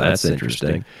like, that's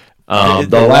interesting.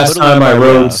 The last time I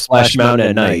rode Splash Mountain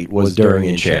at night was during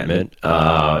Enchantment,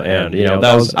 and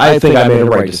that was, I think I made a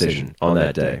right decision on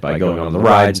that day by going on the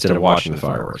ride instead of watching the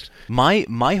fireworks.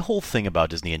 My whole thing about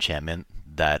Disney Enchantment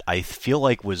that I feel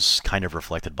like was kind of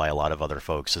reflected by a lot of other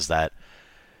folks is that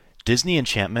Disney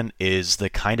Enchantment is the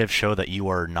kind of show that you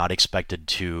are not expected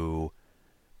to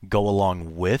go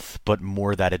along with, but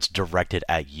more that it's directed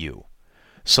at you.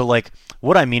 So, like,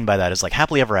 what I mean by that is, like,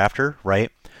 Happily Ever After,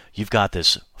 right? You've got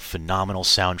this phenomenal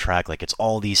soundtrack, like it's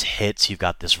all these hits, you've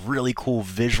got this really cool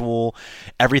visual,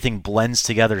 everything blends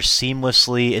together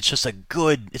seamlessly, it's just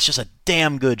a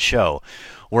damn good show.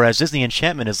 Whereas Disney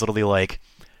Enchantment is literally like,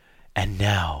 and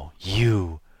now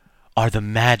you are the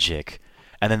magic.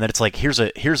 And then it's like, here's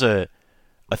a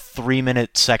a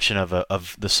 3-minute section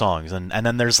of the songs, and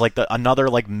then there's like another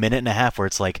like minute and a half where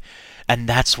it's like, and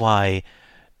that's why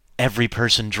every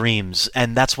person dreams,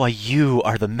 and that's why you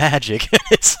are the magic.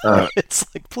 It's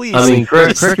like, please. I mean,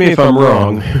 correct me if I'm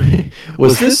wrong.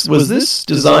 was this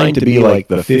designed to be like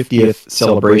the 50th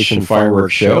celebration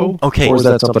fireworks show? Okay, or was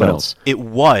that something else? It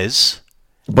was,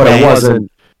 but it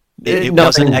wasn't. It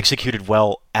wasn't executed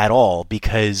well at all,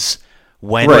 because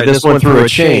when this went through a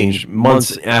change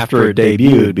months after it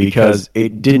debuted because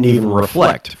it didn't even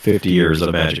reflect 50 years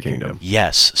of Magic Kingdom.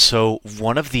 Yes. So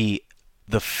one of the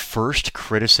first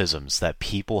criticisms that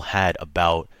people had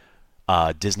about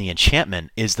Disney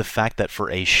Enchantment is the fact that for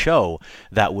a show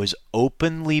that was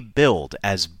openly billed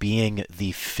as being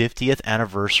the 50th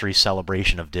anniversary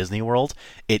celebration of Disney World,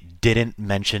 it didn't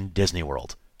mention Disney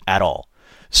World at all.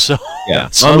 So yeah,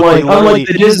 unlike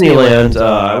the Disneyland,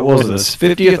 what was this,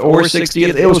 50th or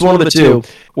 60th? It was one of the two.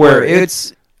 Where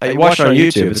I watched on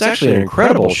YouTube. It's actually an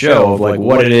incredible show of like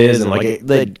what it is, and like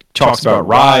it talks about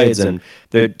rides, and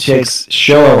it takes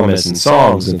show elements and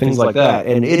songs and things like that.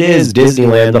 And it is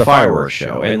Disneyland, the fireworks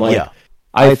show. And like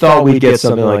I thought we'd get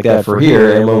something like that for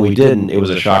here, and when we didn't, it was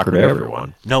a shocker to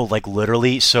everyone. No, like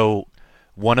literally. So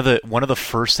one of the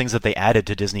first things that they added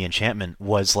to Disney Enchantment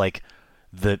was like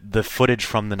the footage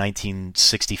from the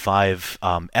 1965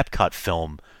 Epcot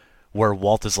film, where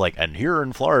Walt is like, and here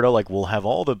in Florida, like, we'll have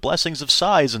all the blessings of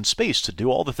size and space to do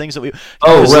all the things that we.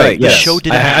 Oh, right. The show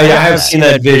didn't. I have seen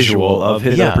that visual of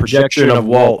his projection of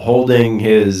Walt holding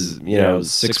his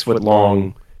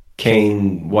 6-foot-long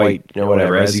cane, white,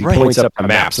 whatever, as he points up to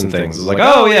maps and things. It's like,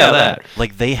 oh yeah, that.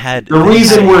 Like they had the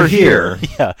reason we're here.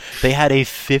 Yeah, they had a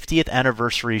 50th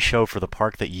anniversary show for the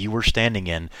park that you were standing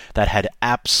in that had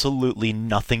absolutely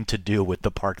nothing to do with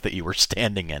the park that you were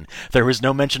standing in. There was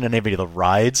no mention of any of the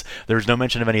rides. There was no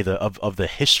mention of any of the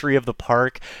history of the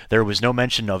park. There was no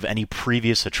mention of any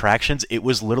previous attractions. It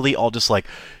was literally all just like,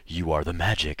 you are the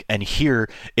magic, and here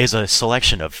is a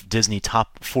selection of Disney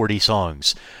top 40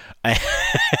 songs.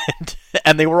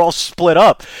 And they were all split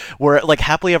up, where like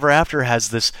Happily Ever After has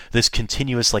this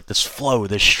continuous, like, this flow,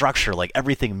 this structure, like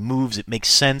everything moves, it makes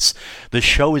sense. The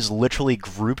show is literally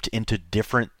grouped into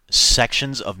different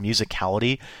sections of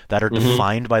musicality that are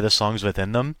defined by the songs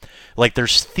within them. Like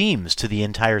there's themes to the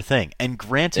entire thing. And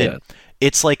granted,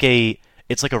 it's like a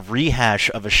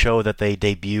rehash of a show that they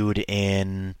debuted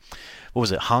in, what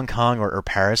was it, Hong Kong or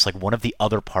Paris, like one of the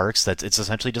other parks. It's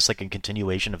essentially just like a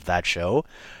continuation of that show.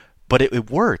 But it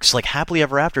works. Like Happily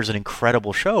Ever After is an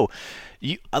incredible show.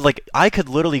 I could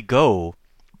literally go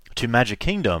to Magic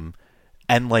Kingdom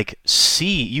and like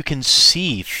you can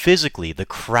see physically the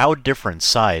crowd difference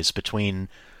size between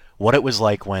what it was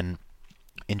like when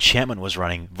Enchantment was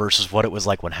running versus what it was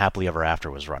like when Happily Ever After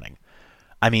was running.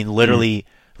 I mean, literally,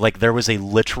 like there was a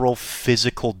literal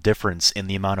physical difference in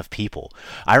the amount of people.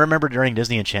 I remember during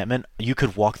Disney Enchantment, you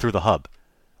could walk through the hub.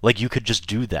 Like you could just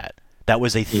do that. That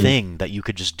was a thing that you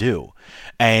could just do.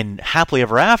 And Happily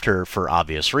Ever After, for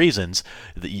obvious reasons,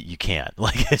 you can't.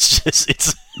 Like it's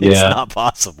not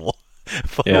possible.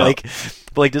 But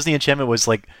like Disney Enchantment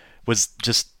was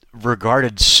just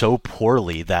regarded so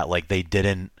poorly that like they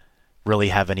didn't really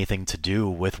have anything to do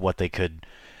with what they could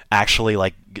actually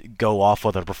like go off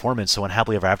with a performance. So when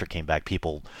Happily Ever After came back,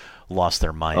 people lost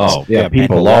their minds. Oh, yeah,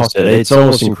 people lost it. It's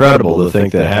almost incredible to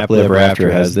think that Happily Ever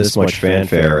After has this much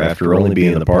fanfare after only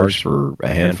being in the parks for a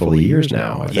handful of years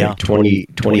now. I think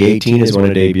 2018 is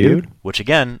when it debuted. Which,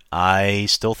 again, I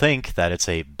still think that it's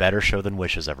a better show than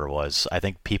Wishes ever was. I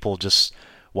think people just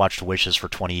watched Wishes for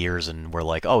 20 years and were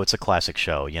like, oh, it's a classic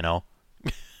show,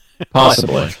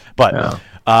 Possibly.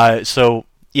 But, so...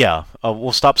 Yeah,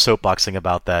 we'll stop soapboxing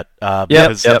about that.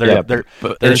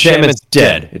 Enchantment's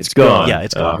dead. It's gone. Yeah,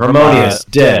 it's gone. Harmonious,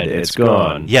 dead. It's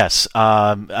gone. Yes,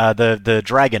 the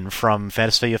dragon from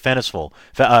Fantasy of Fanciful.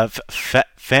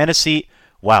 Fantasy...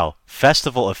 Wow.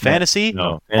 Festival of Fantasy?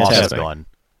 No, also gone.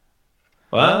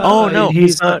 Well, oh, no.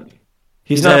 He's not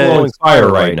blowing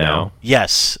fire right now.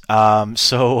 Yes,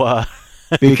 so...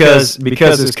 because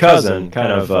his cousin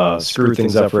kind of screwed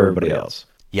things up for everybody else.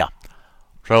 Yeah.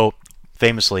 So...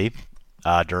 Famously,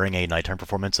 during a nighttime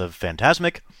performance of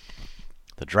Fantasmic,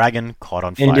 the dragon caught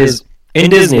on fire. In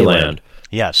Disneyland.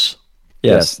 Yes.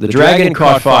 Yes, the dragon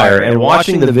caught fire, and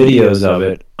watching the videos of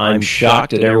it, I'm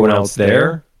shocked at everyone else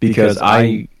there, because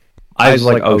I was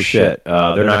like, oh shit,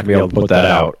 they're not going to be able to put that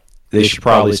out. They should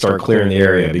probably start clearing the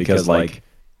area, because, like,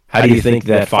 how do you think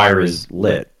that fire is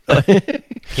lit?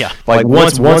 Yeah. Like,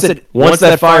 once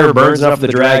that fire burns enough the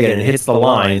dragon and hits the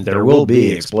line, there will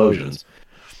be explosions.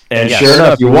 And sure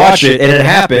enough, you watch it, and it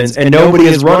happens, and nobody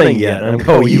is running yet. And I'm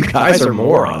going, you guys are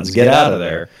morons. Get out of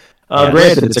there. Yes.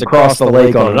 Granted, it's across the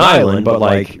lake on an island, but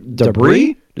like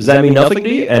debris? Does that mean nothing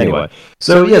to you? Anyway,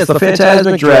 so yes, the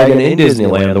Phantasmic Dragon in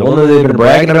Disneyland, the one that they've been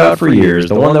bragging about for years,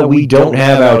 the one that we don't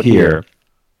have out here,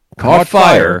 caught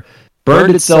fire,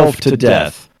 burned itself to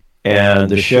death, and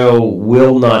the show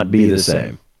will not be the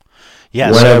same.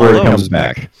 Yes, whenever it comes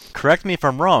back. Correct me if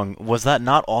I'm wrong, was that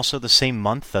not also the same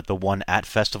month that the one at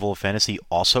Festival of Fantasy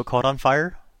also caught on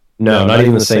fire? No, not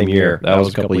even the same year. That was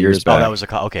a couple of years back. Oh, that was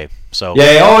okay. So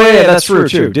yeah, that's true.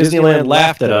 Disneyland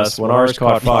laughed at us when ours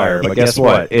caught fire, but guess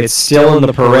what? It's still in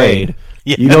the parade.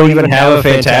 Yeah. You don't even have a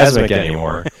Phantasmic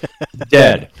anymore.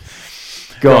 Dead.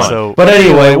 Gone. So, but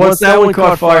anyway, once that one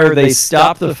caught fire, they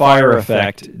stopped the fire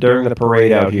effect during the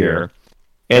parade out here.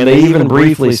 And they even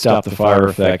briefly stopped the fire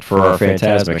effect for our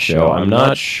Phantasmic show. I'm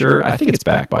not sure. I think it's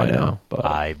back by now. But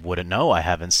I wouldn't know. I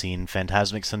haven't seen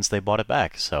Phantasmic since they bought it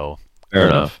back, so... Fair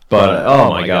enough. But, oh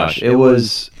my gosh, it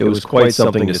was quite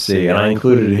something to see. And I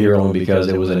included it here only because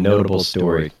it was a notable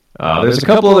story. There's a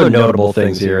couple other notable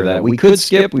things here that we could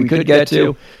skip, we could get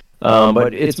to.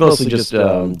 But it's mostly just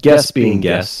guests being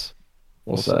guests,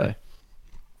 we'll say.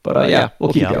 But, yeah,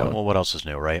 we'll keep going. Well, what else is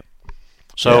new, right?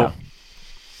 So...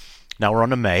 Now we're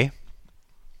on to May.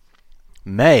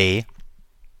 May,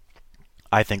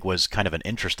 I think, was kind of an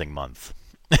interesting month.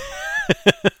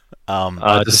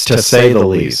 Just to say the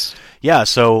least. Yeah,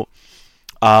 so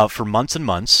for months and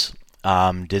months,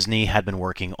 Disney had been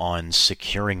working on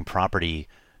securing property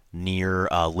near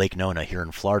Lake Nona here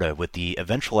in Florida with the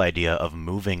eventual idea of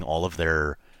moving all of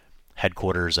their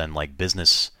headquarters and like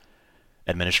business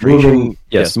administration.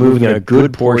 Moving a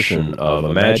good portion of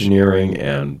Imagineering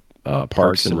and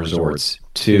parks and resorts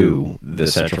to the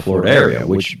Central Florida area,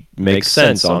 which makes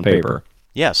sense on paper.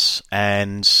 Yes,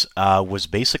 and was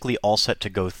basically all set to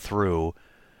go through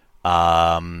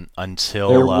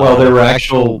until...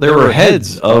 there were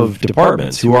heads of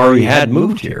departments who already had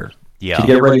moved here to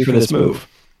get ready for this move.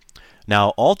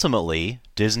 Now, ultimately,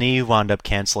 Disney wound up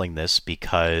canceling this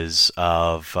because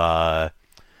of...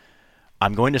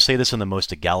 I'm going to say this in the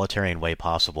most egalitarian way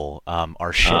possible.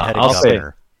 Our shitheaded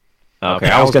governor...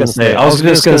 Okay, I was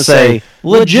just going to say,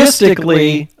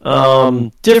 logistically,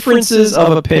 differences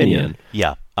of opinion.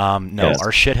 Yeah, our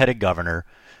shitheaded governor.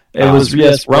 It was,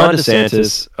 Ron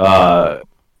DeSantis.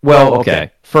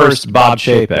 First, Bob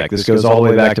Chapek. This goes all the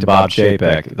way back to Bob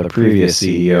Chapek, the previous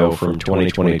CEO from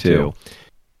 2022.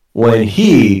 When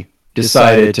he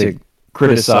decided to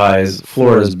criticize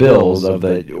Florida's bills of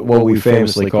what we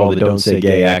famously call the Don't Say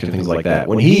Gay Act and things like that,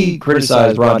 when he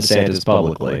criticized Ron DeSantis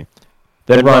publicly,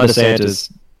 then Ron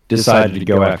DeSantis decided to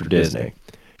go after Disney.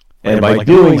 And by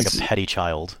doing... Like a petty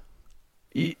child.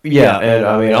 Yeah, and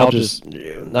I mean, I'll just...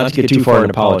 Not to get too far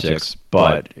into politics,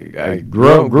 but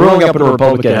growing up in a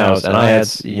Republican house, and I had,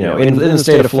 in the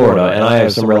state of Florida, and I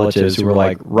have some relatives who were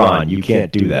like, Ron, you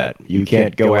can't do that. You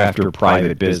can't go after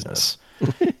private business.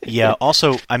 Yeah,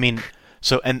 also, I mean...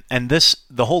 So, and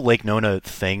the whole Lake Nona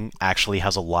thing actually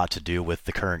has a lot to do with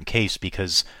the current case,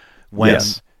 because when...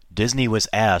 Yes. Disney was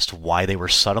asked why they were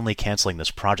suddenly canceling this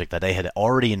project that they had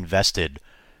already invested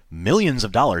millions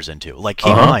of dollars into. Like,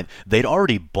 keep in mind, they'd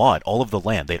already bought all of the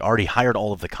land. They'd already hired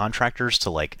all of the contractors to,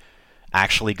 like,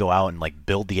 actually go out and, like,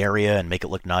 build the area and make it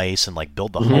look nice and, like,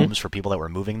 build the homes for people that were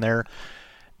moving there.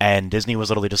 And Disney was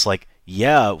literally just like,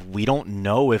 yeah, we don't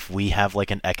know if we have,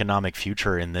 like, an economic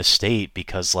future in this state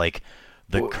because, like,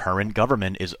 the current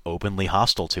government is openly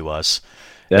hostile to us.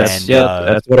 That's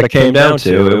what it came down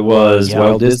to. It was,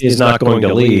 Disney's not going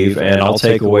to leave, and I'll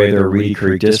take away their Reedy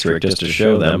Creek district just to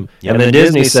show them. Yep. And then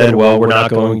Disney said, well, we're not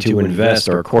going to invest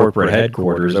our corporate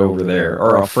headquarters over there,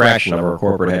 or a fraction of our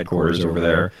corporate headquarters over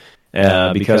there,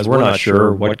 because we're not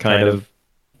sure what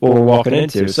we're walking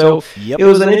into. So it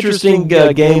was an interesting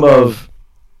game of,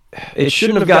 it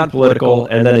shouldn't have gotten political,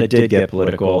 and then it did get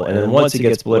political. And then once it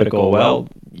gets political, well,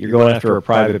 you're going after a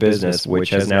private business,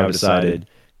 which has now decided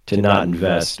to not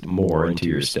invest more into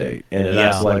your state. And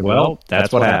that's like, well,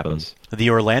 that's what happens.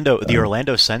 The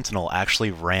Orlando Sentinel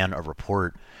actually ran a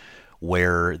report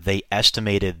where they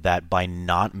estimated that by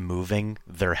not moving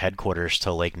their headquarters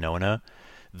to Lake Nona,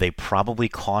 they probably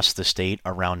cost the state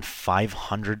around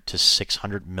 $500 to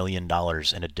 $600 million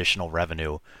in additional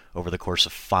revenue over the course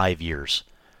of 5 years.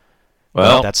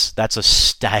 Well, that's a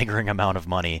staggering amount of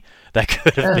money that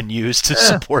could have been used to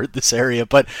support this area.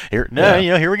 But here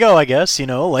we go. I guess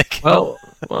Well,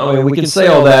 I mean, we can say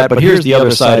all that, but here's the other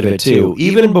side of it too.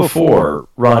 Even before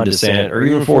Ron DeSantis, or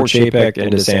even before Chapek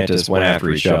and DeSantis went after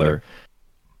each other,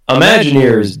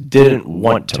 Imagineers didn't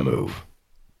want to move.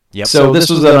 Yep. So this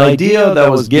was an idea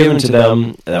that was given to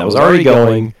them that was already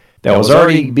going. that was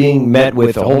already being met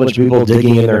with a whole bunch of people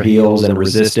digging in their heels and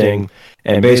resisting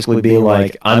and basically being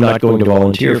like, I'm not going to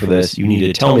volunteer for this. You need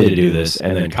to tell me to do this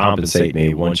and then compensate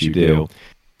me once you do.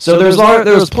 So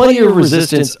there was plenty of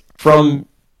resistance from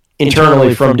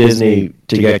internally from Disney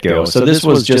to get-go. So this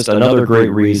was just another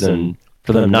great reason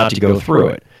for them not to go through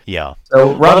it. Yeah.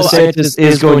 So Ron DeSantis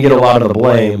is going to get a lot of the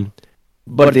blame,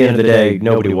 but at the end of the day,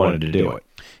 nobody wanted to do it.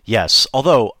 Yes,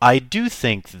 although I do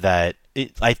think that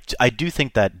I do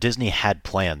think that Disney had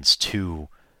plans to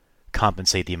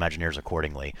compensate the Imagineers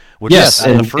accordingly. Which yes,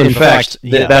 and in fact,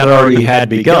 that already had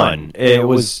begun. It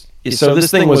was so this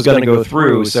thing was going to go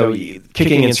through. So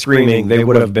kicking and screaming, they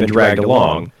would have been dragged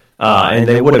along, and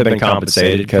they would have been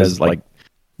compensated because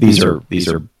these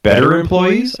are better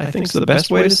employees, I think is the best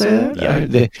way to say that.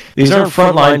 Yeah. These aren't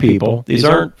frontline people. These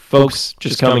aren't folks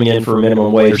just coming in for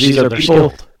minimum wage. These are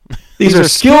people. Skilled. These are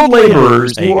skilled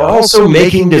laborers who are also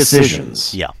making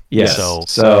decisions. Yeah. Yes.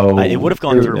 So it would have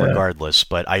gone through regardless.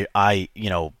 But I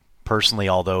personally,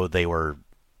 although they were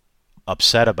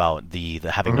upset about the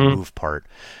having to move part,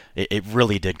 it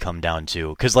really did come down to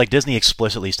because Disney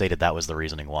explicitly stated that was the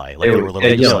reasoning why. They were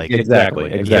literally just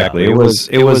exactly. Yeah. It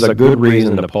was a good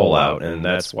reason to pull out, and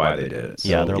that's why they did it. So,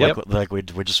 yeah, they're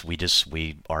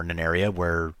we are in an area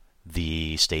where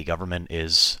the state government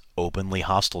is openly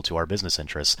hostile to our business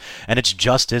interests, and it's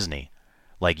just Disney.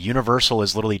 Universal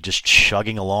is literally just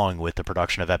chugging along with the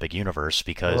production of Epic Universe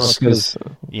because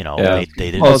they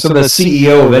didn't. Well, so the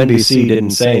CEO of NBC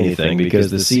didn't say anything because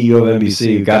the CEO of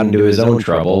NBC got into his own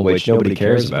trouble, which nobody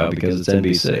cares about because it's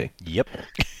NBC. Yep.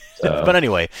 So, but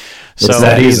anyway, it's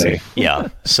that easy. Yeah.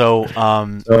 So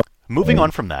moving on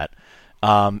from that,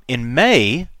 in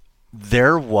May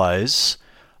there was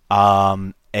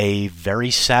a very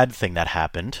sad thing that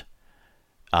happened.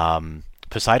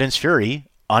 Poseidon's Fury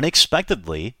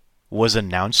unexpectedly was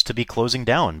announced to be closing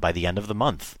down by the end of the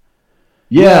month.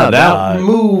 Yeah, that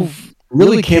move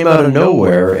really came out of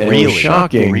nowhere and it was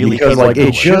shocking because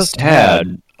it just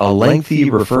had a lengthy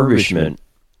refurbishment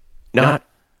not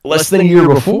less than a year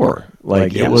before.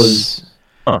 It was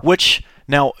Which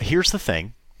now here's the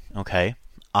thing, okay?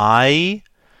 I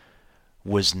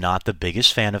was not the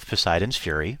biggest fan of Poseidon's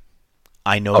Fury.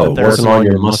 I know that there's wasn't on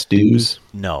your must-dos.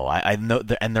 No, I know,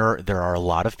 and there are a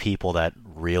lot of people that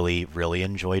really, really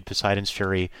enjoyed Poseidon's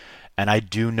Fury, and I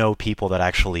do know people that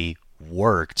actually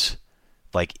worked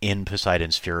in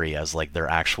Poseidon's Fury as their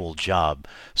actual job.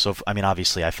 So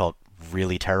obviously, I felt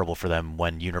really terrible for them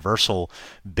when Universal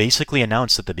basically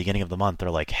announced at the beginning of the month, they're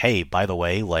like, "Hey, by the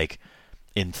way,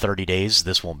 in 30 days,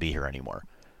 this won't be here anymore."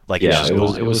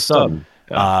 It was sudden.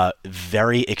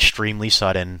 Very extremely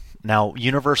sudden. Now,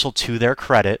 Universal, to their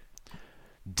credit,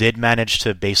 did manage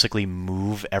to basically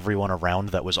move everyone around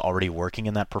that was already working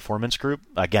in that performance group.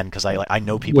 Again, because I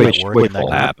know people that work in that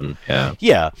group. Happen. Yeah.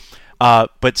 Yeah.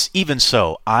 But even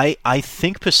so, I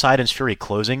think Poseidon's Fury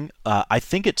closing, I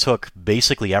think it took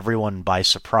basically everyone by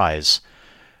surprise.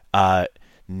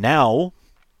 Now,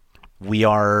 we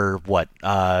are,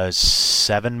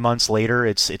 7 months later?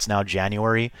 It's now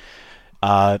January.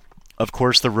 Of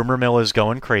course, the rumor mill is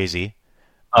going crazy.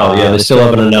 Oh, yeah, they still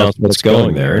haven't announced what's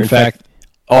going there. In fact,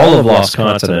 all of Lost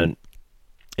Continent,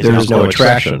 there's no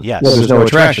attraction. Yes. Well, there's no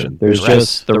attraction. There's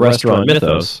just the restaurant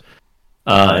Mythos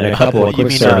and a couple of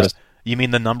quick service. You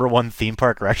mean the #1 theme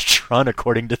park restaurant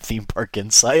according to Theme Park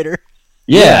Insider?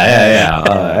 Yeah.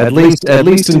 At least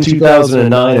in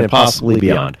 2009 and possibly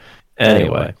beyond.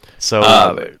 Anyway. So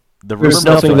the rumor there's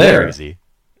nothing there. Crazy.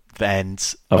 And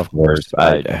of course,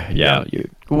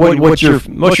 what's your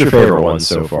favorite one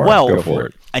so far? Well, go for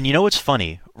it. And you know what's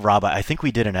funny, Rob? I think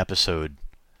we did an episode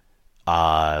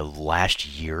last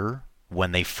year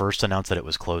when they first announced that it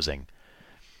was closing,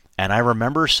 and I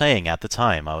remember saying at the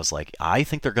time, I was like, I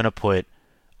think they're going to put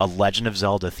a Legend of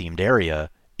Zelda themed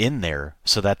area in there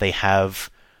so that they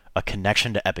have a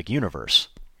connection to Epic Universe.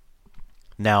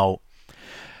 Now,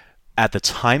 at the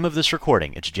time of this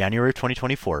recording, it's January of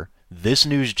 2024. This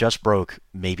news just broke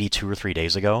maybe 2 or 3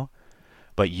 days ago,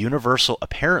 but Universal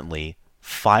apparently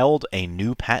filed a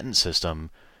new patent system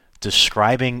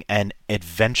describing an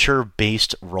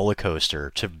adventure-based roller coaster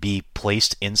to be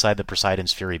placed inside the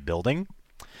Poseidon's Fury building.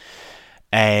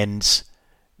 And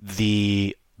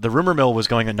the rumor mill was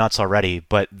going nuts already,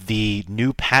 but the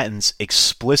new patents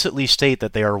explicitly state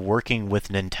that they are working with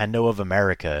Nintendo of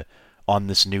America on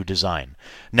this new design.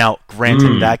 Now,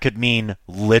 granted, that could mean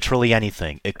literally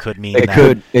anything. It could mean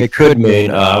It could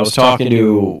mean. I was talking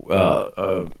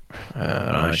to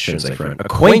I shouldn't say friend,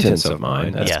 acquaintance of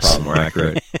mine. That's probably more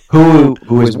accurate.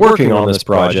 who is working on this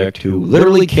project? Who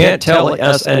literally can't tell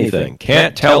us anything.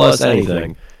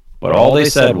 But all they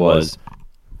said was,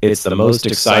 it's the most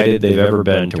excited they've ever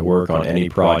been to work on any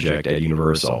project at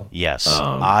Universal. Yes.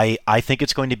 I think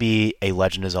it's going to be a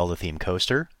Legend of Zelda themed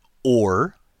coaster,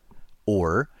 or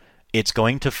it's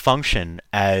going to function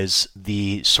as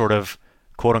the sort of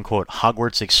quote-unquote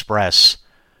Hogwarts Express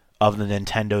of the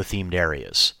Nintendo-themed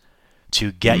areas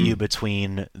to get you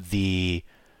between the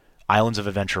Islands of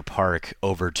Adventure Park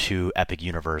over to Epic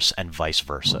Universe and vice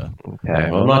versa.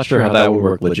 Okay, well, I'm not sure how that would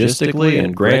work logistically,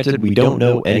 and granted, we don't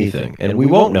know anything, and we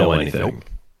won't know anything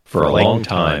for a long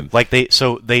time. Like they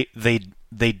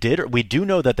did. We do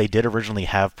know that they did originally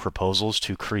have proposals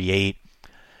to create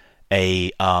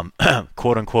a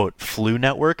quote unquote flu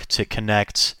network to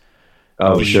connect.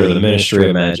 Oh, the Ministry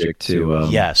of Magic to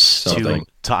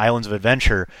to Islands of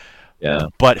Adventure. Yeah.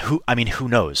 But who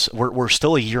knows? We're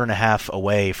still a year and a half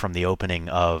away from the opening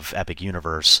of Epic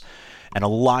Universe, and a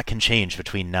lot can change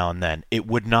between now and then. It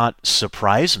would not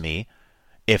surprise me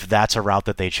if that's a route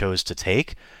that they chose to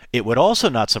take. It would also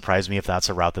not surprise me if that's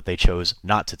a route that they chose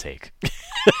not to take.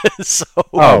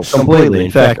 Completely.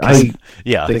 In fact, I think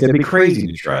it'd be crazy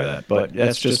to try that, but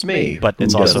that's just me. But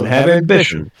it's also doesn't have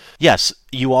ambition. Yes,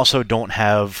 you also don't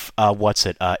have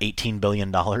 $18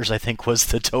 billion, I think was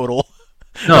the total.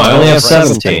 No, I only have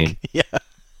 17. Yeah.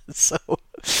 So,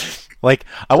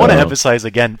 I want to emphasize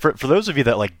again, for those of you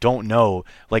that, don't know,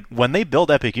 when they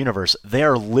build Epic Universe, they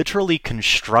are literally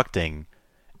constructing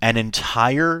an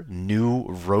entire new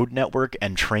road network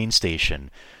and train station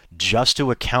just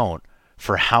to account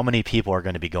for how many people are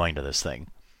going to be going to this thing.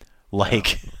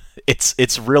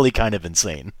 It's really kind of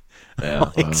insane.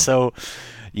 Yeah, So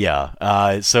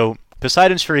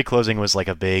Poseidon's Fury closing was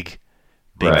a big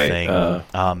thing. And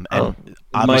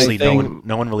obviously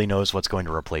no one really knows what's going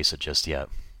to replace it just yet.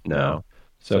 No.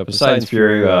 So Poseidon's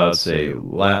Fury, let's see,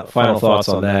 final thoughts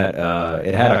on that.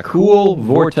 It had a cool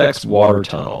vortex water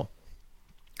tunnel.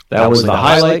 That was the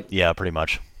highlight. Yeah, pretty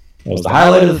much. That was the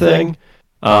highlight of the thing.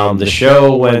 The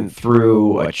show went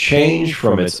through a change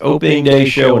from its opening day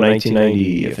show in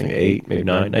 1990, I think 8, maybe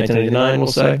 9, 1999 we'll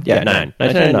say. Yeah,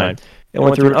 1999. It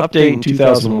went through an update in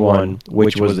 2001,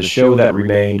 which was the show that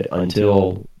remained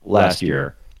until last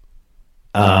year.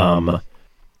 That's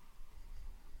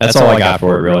all I got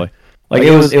for it, really.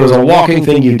 It was a walking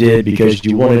thing you did because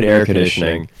you wanted air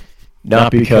conditioning, not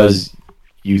because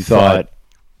you thought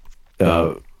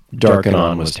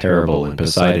Darkanon was terrible and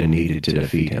Poseidon needed to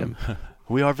defeat him.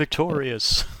 We are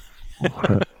victorious.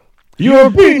 You are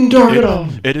beaten,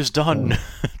 Darkanon! It is done.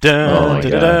 Oh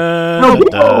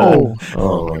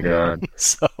my god.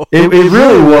 So it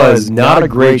really was not a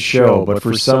great show, but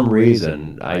for some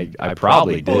reason, I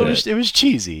probably did it was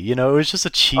cheesy, it was just a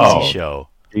cheesy show.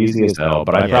 Easy as hell,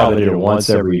 but I probably did it once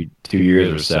every 2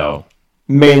 years or so.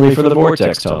 Mainly for the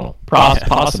Vortex Tunnel.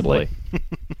 Possibly.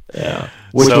 Yeah.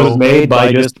 Which was made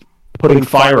by just putting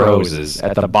fire hoses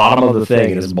at the bottom of the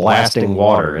thing and just blasting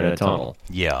water in a tunnel.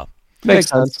 Yeah. Makes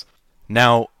sense.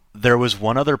 Now, there was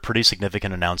one other pretty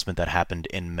significant announcement that happened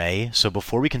in May. So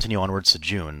before we continue onwards to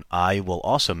June, I will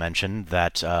also mention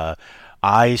that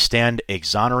I stand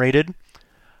exonerated.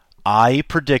 I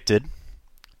predicted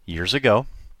years ago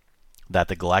that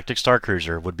the Galactic Star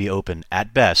Cruiser would be open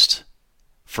at best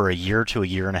for a year to a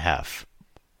year and a half.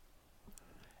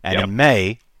 And in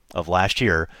May of last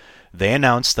year, they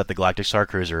announced that the Galactic Star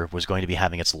Cruiser was going to be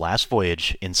having its last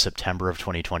voyage in September of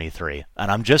 2023. And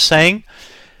I'm just saying,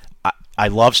 I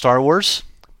love Star Wars,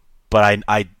 but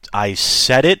I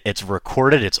said it, it's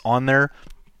recorded, it's on there.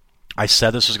 I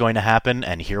said this was going to happen,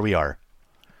 and here we are.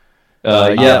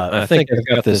 I think I've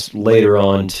got this later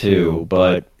on too,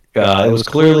 but it was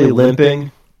clearly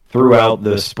limping throughout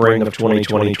the spring of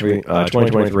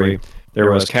 2023. There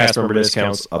was cast member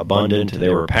discounts abundant.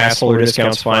 There were pass holder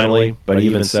discounts finally, but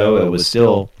even so, it was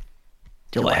still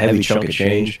a heavy chunk of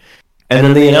change. And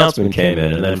then the announcement came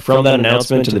in, and then from that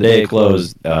announcement to the day it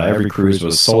closed, every cruise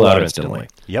was sold out instantly.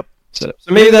 Yep. So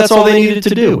maybe that's all they needed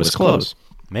to do was close.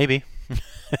 Maybe.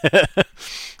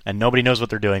 And nobody knows what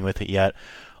they're doing with it yet.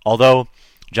 Although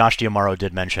Josh D'Amaro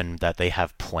did mention that they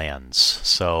have plans.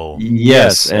 So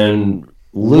yes, and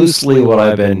loosely what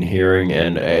I've been hearing,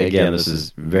 and again, this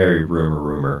is very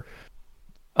rumor,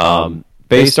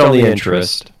 based on the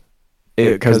interest,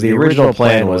 because the original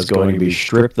plan was going to be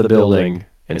strip the building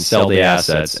and sell the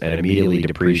assets and immediately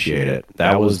depreciate it.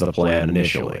 That was the plan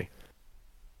initially.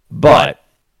 But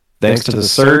thanks to the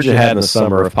surge it had in the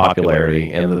summer of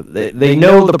popularity, and they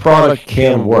know the product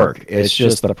can work. It's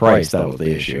just the price that was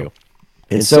the issue.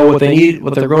 And so what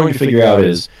they're going to figure out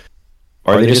is,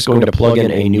 are they just going to plug in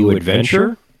a new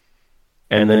adventure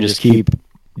and then just keep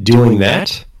doing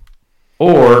that?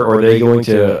 Or are they going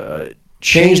to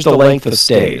change the length of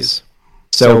stays?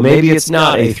 So maybe it's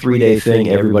not a 3-day thing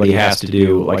everybody has to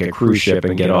do like a cruise ship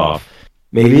and get off.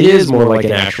 Maybe it is more like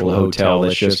an actual hotel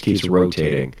that just keeps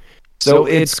rotating. So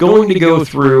it's going to go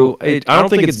through. I don't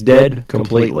think it's dead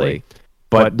completely,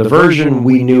 but the version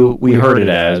we heard it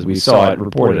as, we saw it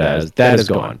reported as, that is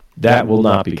gone. That will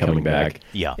not be coming back.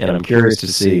 Yeah. And I'm curious to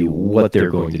see what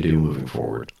they're going to do moving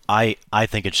forward. I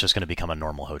think it's just going to become a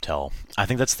normal hotel. I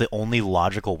think that's the only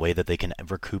logical way that they can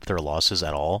recoup their losses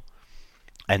at all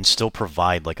and still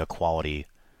provide like a quality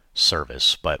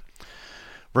service. But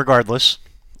regardless,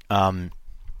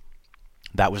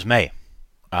 that was May.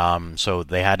 So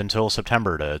they had until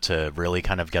September to really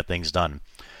kind of get things done.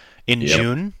 In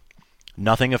June,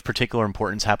 nothing of particular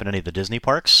importance happened in any of the Disney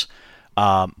parks.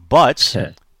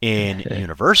 But in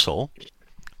Universal,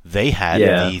 they had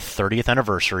the 30th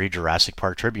anniversary Jurassic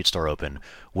Park tribute store open,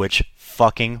 which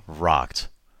fucking rocked.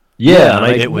 Yeah,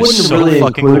 and it was wouldn't so really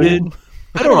fucking included. cool.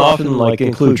 I don't often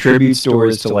include tribute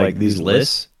stores to these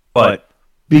lists, but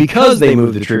because they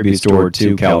moved the tribute store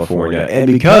to California, and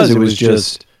because it was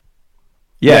just,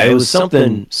 it was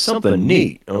something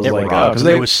neat. I was because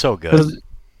it was so good.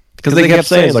 Because they kept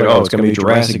saying it's going to be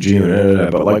Jurassic June,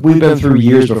 but we've been through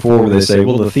years before where they say,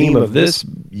 well, the theme of this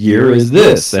year is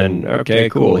this, and okay,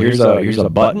 cool. Here's a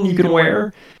button you can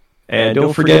wear, and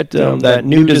don't forget that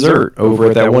new dessert over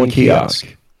at that one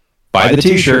kiosk. Buy the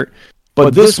T-shirt.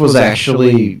 But this was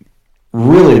actually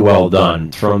really well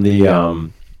done from the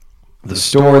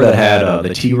store that had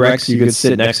the T-Rex you could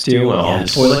sit next to on the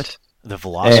toilet. The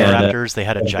Velociraptors, they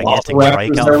had a gigantic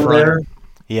trike out front. There.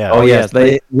 Yeah. Oh yes,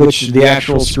 which the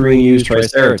actual screen used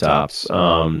Triceratops,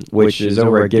 which is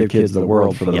over at Give Kids the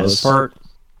World for the most part,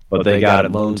 but they got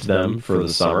it loaned to them for the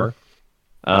summer.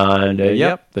 And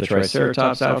the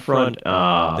Triceratops out front.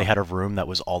 They had a room that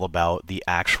was all about the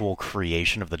actual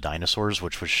creation of the dinosaurs,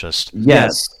 which was just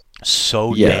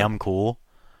so damn cool.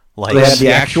 So they had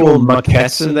the actual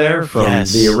maquettes in there from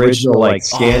the original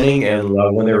scanning and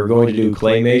when they were going to do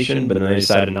claymation, but then they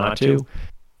decided not to.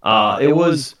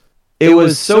 It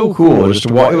was so cool just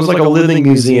to walk. It was like a living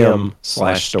museum /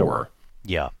 store.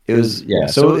 Yeah. It was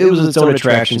So it was its own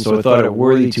attraction. So I thought it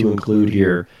worthy to include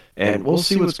here. And we'll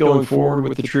see what's going forward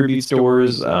with the tribute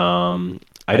stores. I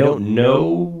don't know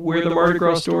where the Mardi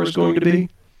Gras store is going to be.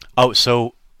 Oh,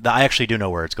 so I actually do know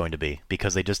where it's going to be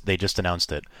because they just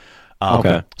announced it.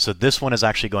 Okay. So this one is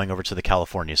actually going over to the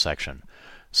California section.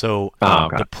 So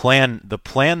okay. the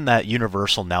plan that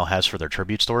Universal now has for their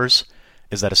tribute stores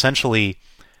is that essentially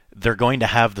they're going to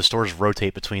have the stores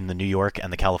rotate between the New York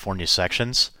and the California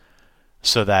sections,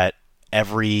 so that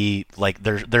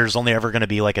there's only ever going to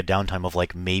be a downtime of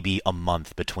maybe a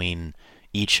month between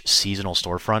each seasonal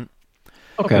storefront.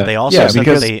 Okay. They also said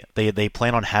that they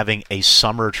plan on having a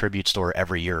summer tribute store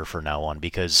every year from now on,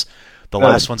 because the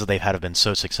last ones that they've had have been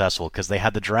so successful. Because they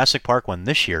had the Jurassic Park one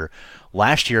this year.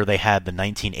 Last year they had the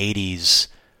 1980s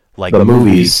the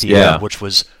movies, which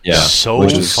was so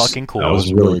fucking cool. That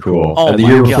was really cool. Oh, and the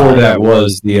year before that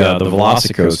was the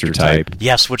Velocicoaster type.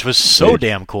 Yes, which was so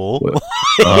damn cool.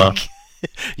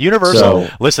 Universal.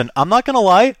 Listen, I'm not gonna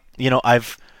lie.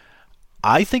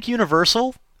 I think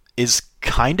Universal is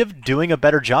kind of doing a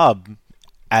better job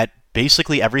at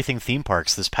basically everything theme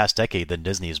parks this past decade than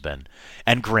Disney's been.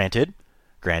 And granted,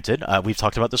 we've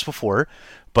talked about this before,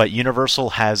 but Universal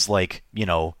has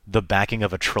the backing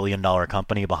of $1 trillion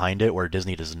company behind it, where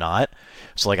Disney does not.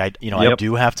 So I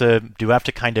do have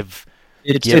to kind of.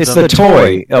 It's the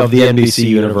toy of the NBC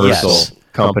Universal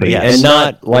company, and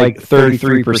not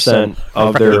 33%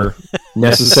 of their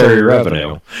necessary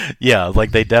revenue. Yeah,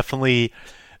 they definitely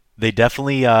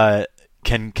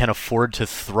can afford to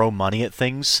throw money at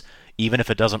things, even if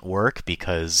it doesn't work,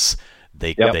 because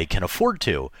they can afford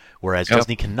to, whereas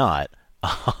Disney cannot.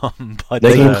 But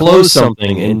they can close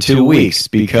something in 2 weeks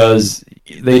because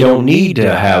they don't need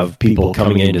to have people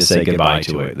coming in to say goodbye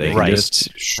to it. They can just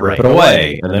strip it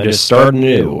away and then just start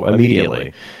anew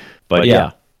immediately. But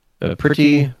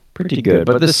pretty good.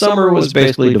 But this summer was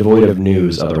basically devoid of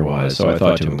news otherwise, so I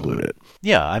thought to include it.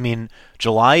 Yeah, I mean,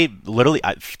 July, literally,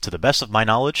 to the best of my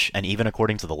knowledge, and even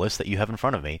according to the list that you have in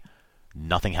front of me,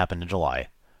 nothing happened in July.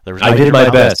 There was I did my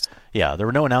best. Yeah, there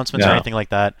were no announcements or anything like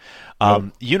that.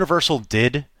 Universal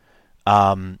did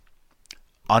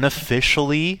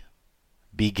unofficially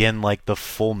begin the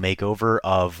full makeover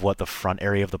of what the front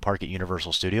area of the park at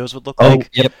Universal Studios would look like.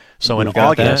 Yep. So in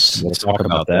August, we'll talk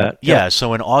about that. Yeah,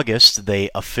 so in August they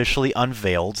officially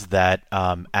unveiled that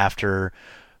after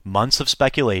months of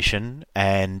speculation,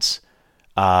 and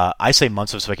I say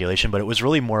months of speculation, but it was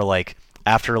really more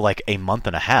after a month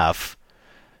and a half,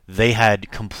 they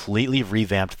had completely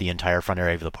revamped the entire front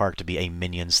area of the park to be a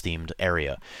Minions themed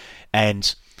area.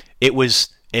 And it was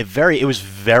It was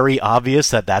very obvious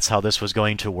that that's how this was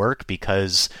going to work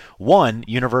because one,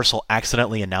 Universal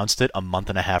accidentally announced it a month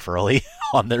and a half early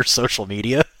on their social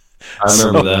media. I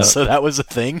remember that. So that was a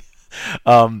thing.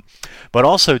 But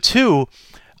also two,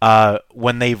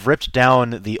 when they ripped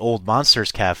down the old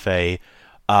Monsters Cafe,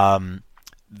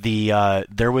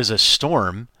 there was a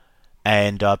storm,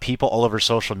 and people all over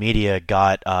social media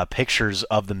got pictures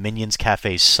of the Minions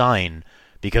Cafe sign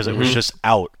because it was just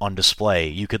out on display.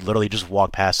 You could literally just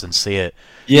walk past and see it.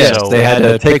 Yes, so, they had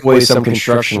to take away some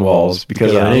construction walls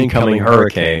because of an incoming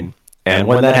hurricane. And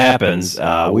when that happens,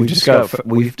 we've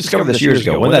discovered this years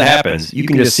ago. When that happens, you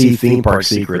can just see theme park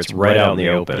secrets right out in the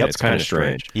open. Yep. It's kind of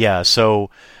strange. Yeah, so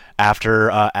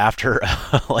after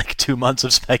like 2 months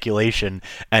of speculation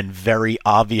and very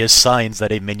obvious signs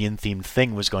that a Minion-themed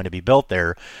thing was going to be built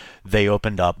there, they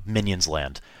opened up Minions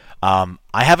Land.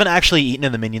 I haven't actually eaten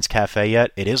in the Minions Cafe yet.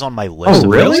 It is on my list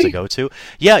of things to go to.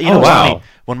 Yeah, you know, wow.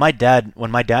 When my dad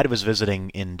was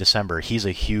visiting in December, he's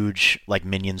a huge like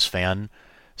Minions fan.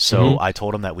 So I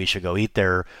told him that we should go eat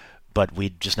there, but we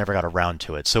just never got around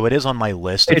to it. So it is on my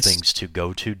list of things to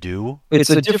go to do.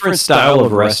 It's a different style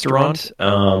of restaurant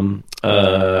where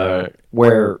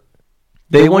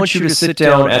they want you to sit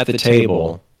down at the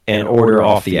table and order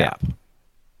off the app.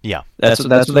 Yeah, that's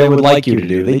what they would like you to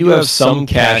do. They do have some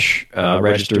cash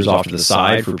registers off to the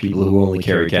side for people who only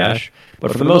carry cash,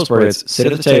 but for the most part, it's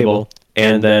sit at the table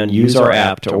and then use our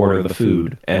app to order the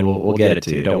food, and we'll get it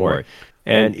to you. Don't worry.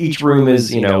 And each room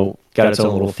is, got its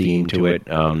own little theme to it,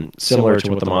 similar to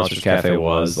what the Monsters Cafe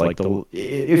was. Like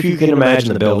if you can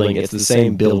imagine the building, it's the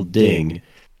same building.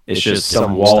 It's just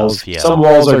some walls. Stuff, yeah. Some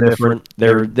walls are different.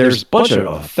 There's a bunch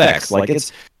of effects. Like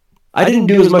I didn't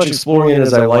do as much exploring it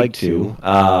as I like to,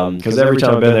 because every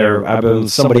time I've been there, I've been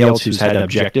with somebody else who's had an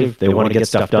objective. They want to get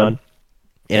stuff done.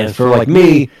 And for like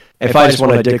me, if I just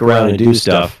want to dick around and do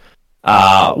stuff,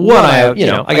 I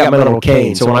got my little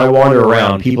cane, so when I wander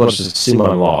around, people just assume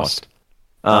I'm lost.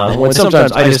 When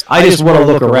sometimes I just want to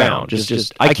look around.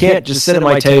 I can't just sit at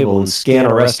my table and scan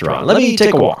a restaurant. Let me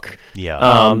take a walk.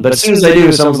 Yeah. But as soon as I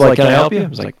do, someone's like, "Can I help you?" I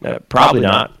was like, "Probably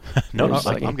not." No,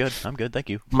 I'm good. I'm good. Thank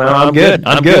you. I'm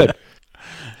good.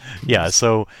 Yeah.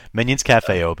 So Minions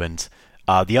Cafe opened.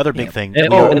 The other big thing.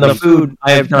 And the food,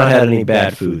 I have not had any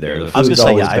bad food there. I was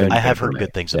going to say, I have heard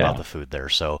good things about the food there.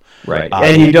 So right,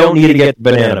 and you don't need to get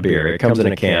banana beer. It comes in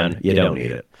a can. You don't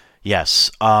need it.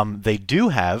 Yes, they do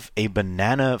have a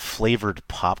banana-flavored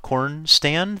popcorn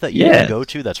stand that you can go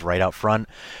to. That's right out front.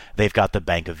 They've got the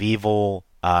Bank of Evil.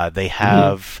 They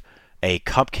have a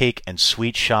cupcake and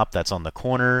sweet shop that's on the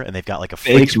corner, and they've got like a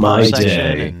freaks bar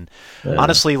section. And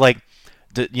honestly, like,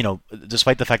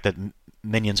 despite the fact that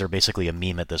Minions are basically a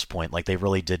meme at this point, like they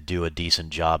really did do a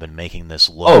decent job in making this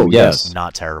look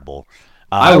not terrible.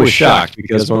 I was shocked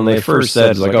because when they first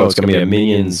said, like, it's going to be a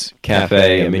Minions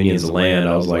Cafe, a Minions Land,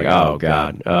 I was like, oh,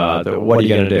 God, what are you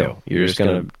going to do? You're just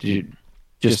going to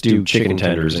just do chicken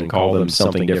tenders and call them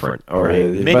something different.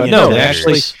 Actually,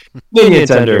 Minion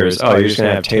Tenders. Oh, you're just going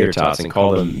to have tater tots and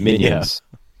call them Minions.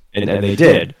 Yeah. And they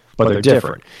did, but they're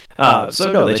different.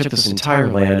 They took this entire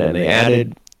land and they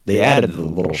added the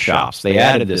little shops. They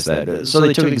added this, that. So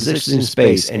they took existing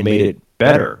space and made it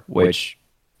better, which,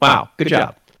 wow, good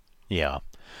job. Yeah.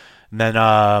 And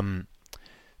then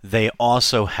they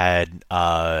also had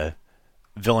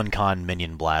VillainCon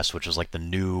Minion Blast, which was like the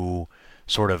new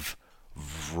sort of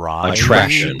ride.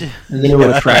 Attraction. The new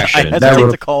attraction. I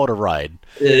hesitate to call it a ride.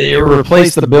 It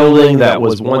replaced the building that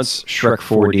was once Shrek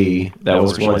 4D, that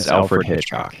was once Alfred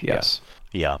Hitchcock, yes.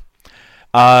 Yeah.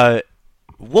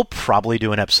 We'll probably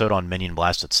do an episode on Minion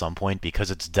Blast at some point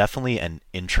because it's definitely an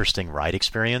interesting ride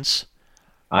experience.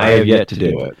 I have yet to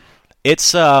do it.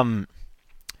 It's that's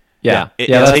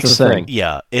the thing.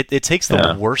 Yeah, it takes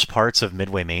the worst parts of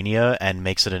Midway Mania and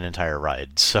makes it an entire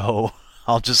ride. So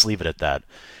I'll just leave it at that.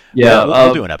 Yeah,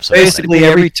 we'll do an episode. Basically,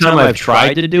 every time I've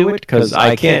tried to do it, because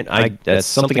I can't, that's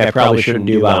something I probably shouldn't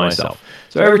do by myself.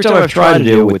 So every time I've tried to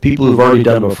do it with people who've already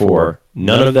done it before,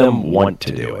 none of them want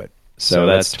to do it. So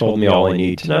that's told me all I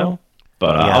need to know.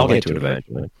 But I'll get to it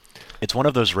eventually. It's one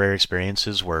of those rare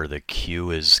experiences where the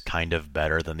queue is kind of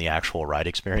better than the actual ride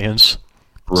experience.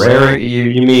 Rare?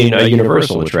 You mean a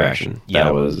Universal attraction? Yeah.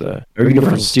 That was or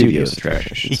Universal Studios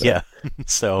attraction, I should say. Yeah.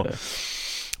 So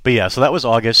that was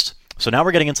August. So now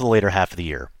we're getting into the later half of the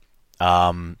year.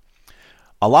 A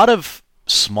lot of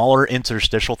smaller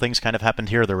interstitial things kind of happened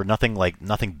here. There were nothing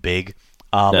big.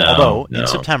 Although in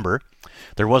September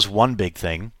there was one big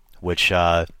thing, which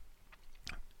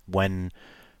when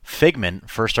Figment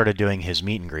first started doing his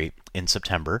meet and greet in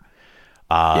September,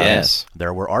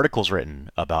 there were articles written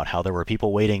about how there were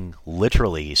people waiting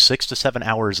literally 6 to 7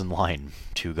 hours in line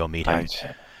to go meet him.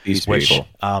 These which, people.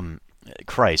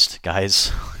 Christ,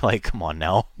 guys, like, come on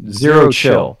now. Zero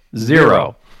chill.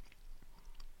 Zero.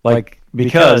 Like,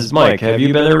 because, Mike, have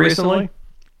you been there recently?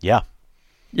 Yeah.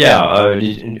 Yeah.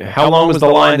 How long was the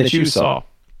line that you saw?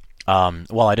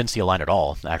 Well, I didn't see a line at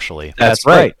all, actually. That's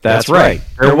right. That's right.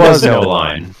 There was no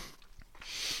line.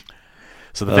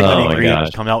 So the thing that he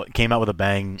agreed came out with a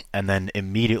bang, and then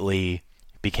immediately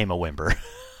became a whimper.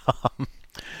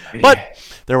 But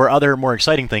there were other more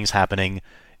exciting things happening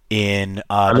in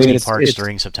Disney parks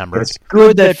during September. It's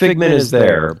good that Figment is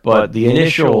there, but the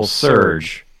initial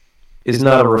surge is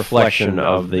not a reflection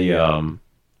of the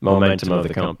momentum of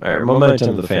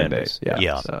the fan base.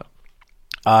 Yeah. So.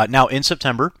 Now in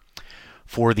September,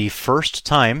 for the first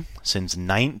time since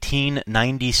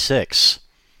 1996,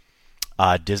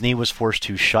 Disney was forced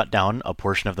to shut down a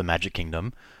portion of the Magic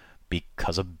Kingdom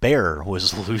because a bear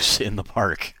was loose in the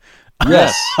park.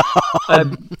 Yes.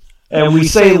 And we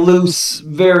say loose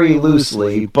very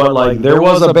loosely, but like there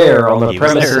was a bear on the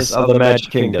premises of the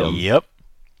Magic Kingdom. Yep.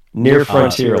 Near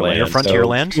Frontierland. Near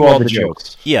Frontierland. So, all the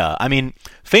jokes. Yeah, I mean,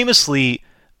 famously,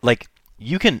 like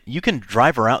you can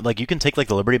drive around, like you can take like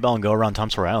the Liberty Bell and go around Tom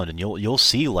Sawyer Island, and you'll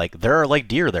see like there are like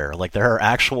deer there, like there are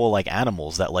actual like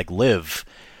animals that like live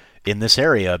in this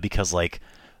area because like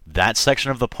that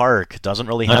section of the park doesn't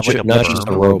really have like a not just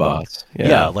the robots.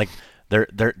 Yeah, like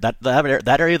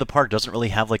that area of the park doesn't really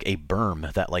have like a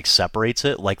berm that like separates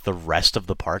it like the rest of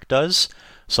the park does.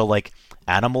 So like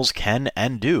animals can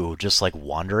and do just like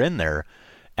wander in there.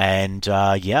 And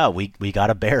we got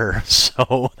a bear,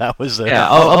 so that was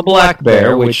a black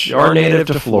bear, which are native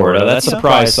to Florida. That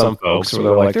surprised some folks, where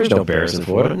they're like, "There's no bears in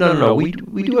Florida." No, we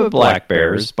do have black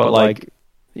bears, but like,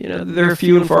 you know, they're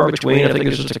few and far between. I think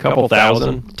it's just a couple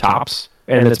thousand tops,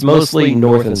 and it's mostly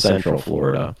north and central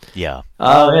Florida. Yeah,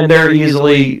 and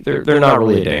they're not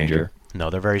really a danger. No,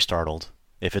 they're very startled.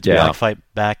 If it's black, fight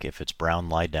back. If it's brown,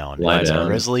 lie down. If it's a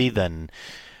grizzly, then.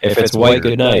 If it's white,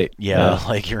 good night. Yeah,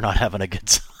 like you're not having a good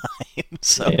time.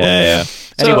 So yeah.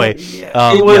 Anyway,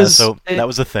 that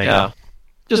was the thing. Yeah.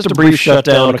 Just a brief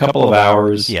shutdown, a couple of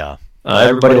hours. Yeah.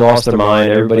 Everybody lost their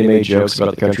mind. Everybody made jokes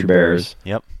about the country bears.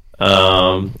 Yep.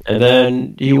 And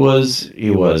then he was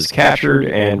captured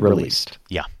and released.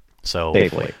 Yeah. So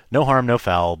safely. No harm, no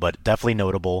foul, but definitely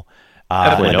notable.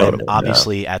 And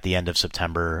obviously, at the end of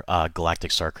September,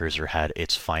 Galactic Star Cruiser had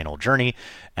its final journey,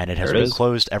 and it has been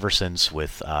closed ever since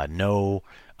with no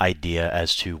idea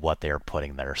as to what they are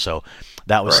putting there. So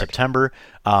that was September.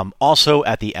 Also,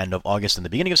 at the end of August and the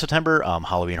beginning of September,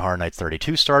 Halloween Horror Nights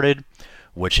 32 started,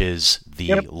 which is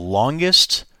the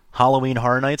longest Halloween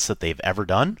Horror Nights that they've ever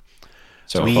done.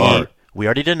 So far. We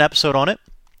already did an episode on it,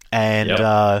 and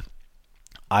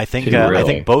I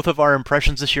think both of our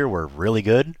impressions this year were really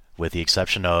good, with the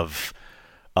exception of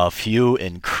a few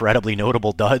incredibly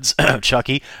notable duds.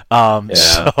 Chucky. So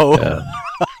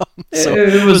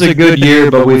it was a good year,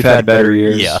 but we've had better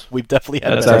years. Yeah, we've definitely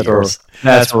had better years.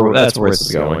 That's where this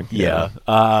is going. Yeah.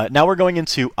 Now we're going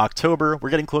into October.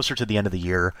 We're getting closer to the end of the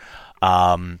year.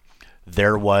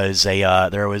 There was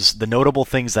the notable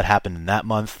things that happened in that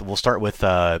month. We'll start with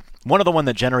one of the one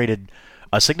that generated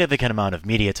a significant amount of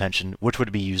media attention, which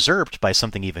would be usurped by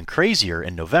something even crazier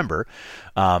in November.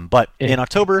 But in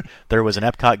October, there was an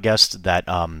Epcot guest that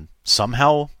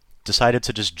somehow decided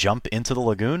to just jump into the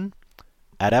lagoon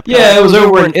at Epcot. Yeah, it was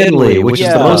over in Italy, which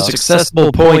is the most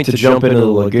accessible point to jump into the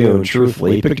lagoon,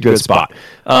 truthfully. He picked a good spot.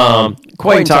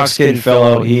 Quite intoxicated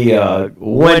fellow. He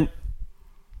went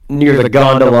near the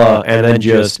gondola and then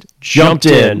just jumped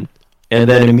in and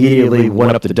then immediately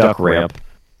went up the duck ramp.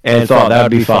 And thought that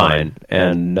would be fine.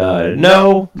 And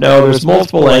no, there's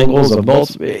multiple angles of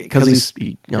because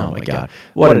oh my god,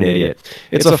 what an idiot!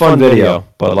 It's a fun video,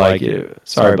 but like,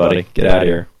 sorry, buddy, get out of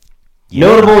here. Yeah,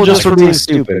 notable just for being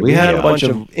stupid. We had a bunch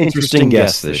of interesting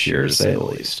guests this year, to say the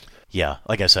least. Yeah,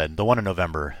 like I said, the one in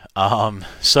November.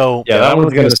 So that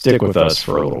one's gonna stick with us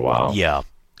for a little while. Yeah.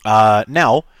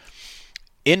 Now,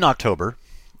 in October,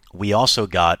 we also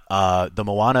got the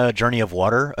Moana Journey of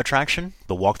Water attraction,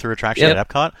 the walkthrough attraction at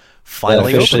Epcot,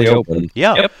 finally opened.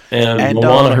 Yeah. Yep. And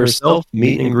Moana herself,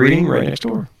 meet and greeting right next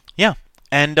door. Yeah.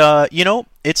 And,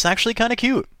 it's actually kind of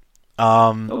cute.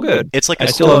 Good. It's like I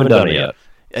still haven't done it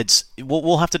yet.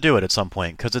 We'll have to do it at some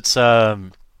point, because it's a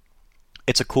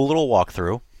cool little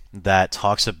walkthrough that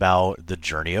talks about the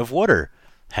Journey of Water,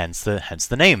 hence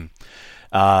the name.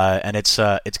 And it's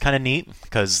kind of neat,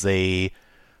 because they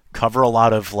cover a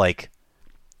lot of like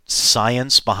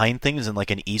science behind things in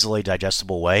like an easily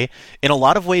digestible way. In a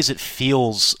lot of ways, it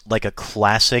feels like a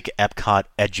classic Epcot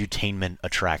edutainment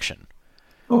attraction.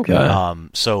 Okay.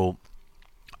 So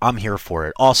I'm here for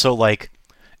it. Also, like,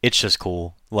 it's just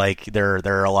cool. Like there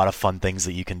are a lot of fun things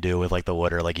that you can do with like the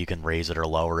water, like you can raise it or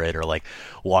lower it, or like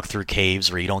walk through caves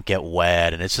where you don't get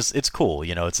wet, and it's cool.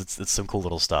 It's some cool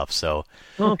little stuff. So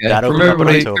Okay. that From opened up in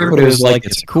everybody October. was like,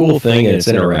 it's a cool thing and it's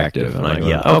interactive, and I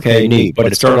went, okay, neat. But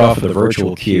it started off with a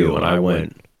virtual queue, and I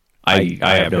went, I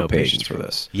have no patience for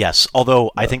this. Yes,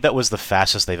 although I think that was the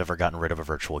fastest they've ever gotten rid of a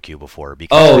virtual queue before.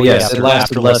 Because yes, it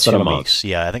lasted less than a month. Weeks.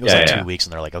 Yeah, I think it was 2 weeks,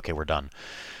 and they're like, okay, we're done.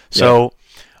 So,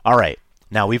 all right.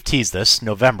 Now, we've teased this,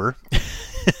 November.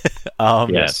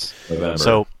 Yes, November.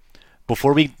 So,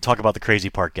 before we talk about the Crazy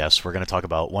Park guests, we're going to talk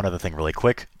about one other thing really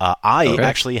quick. I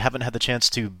actually haven't had the chance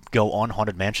to go on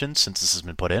Haunted Mansion since this has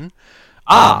been put in.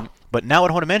 But now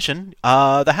at Haunted Mansion,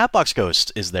 the Hatbox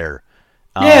Ghost is there.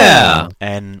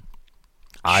 And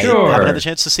I haven't had the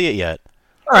chance to see it yet.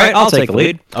 All right, I'll take the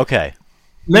lead. Okay.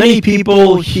 Many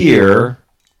people here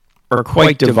are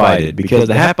quite divided because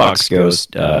the Hatbox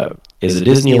Ghost is a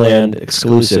Disneyland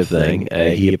exclusive thing.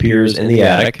 He appears in the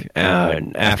attic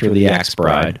after the Axe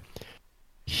Bride.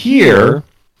 Here,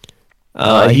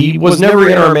 he was never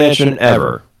in our mansion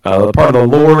ever. Part of the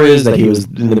lore is that he was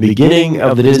in the beginning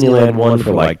of the Disneyland one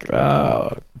for like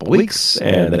weeks,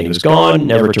 and then he was gone,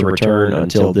 never to return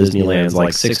until Disneyland's like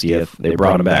 60th. They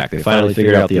brought him back. They finally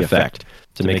figured out the effect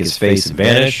to make his face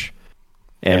vanish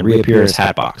and reappear as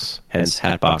Hatbox, hence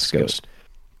Hatbox Ghost.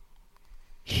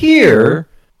 Here,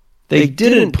 they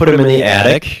didn't put him in the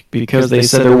attic because they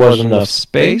said there wasn't enough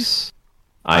space.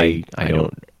 I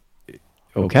don't...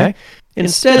 Okay.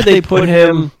 Instead, they put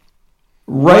him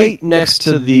right next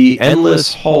to the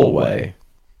endless hallway.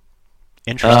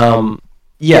 Interesting.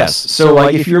 Yes. So,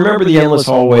 like, if you remember the endless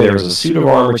hallway, there was a suit of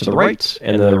armor to the right,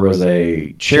 and there was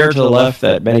a chair to the left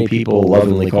that many people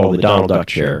lovingly call the Donald Duck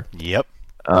chair. Yep.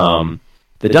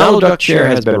 The Donald Duck chair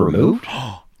has been removed.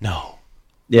 No.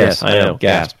 Yes, I know.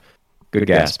 Gasp. Good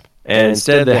gasp. And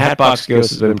instead, the Hatbox Ghost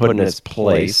has been put in its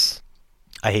place.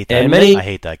 I hate that. I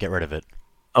hate that. Get rid of it.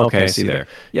 Okay, I see there.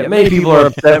 Yeah, many people are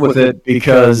upset with it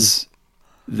because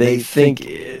they think,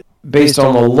 based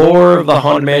on the lore of the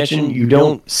Haunted Mansion, you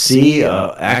don't see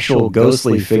an actual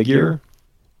ghostly figure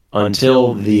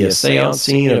until the seance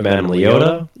scene of Madame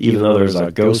Leota, even though there's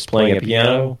a ghost playing a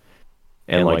piano,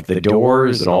 and like the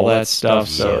doors and all that stuff.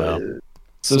 So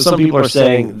some people are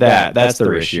saying that's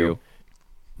their issue.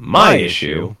 My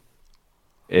issue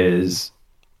is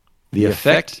the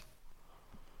effect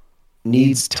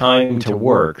needs time to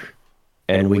work,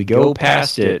 and we go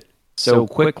past it so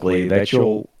quickly that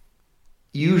you'll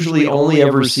usually only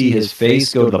ever see his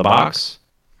face go to the box,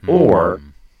 or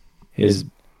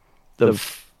the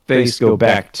face go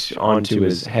back onto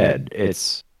his head.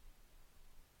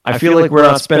 I feel like we're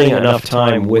not spending enough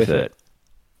time with it.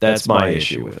 That's my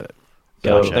issue with it.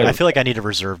 Gotcha. So I feel like I need to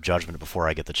reserve judgment before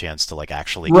I get the chance to like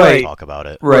actually talk about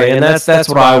it. Right, and that's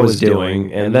what I was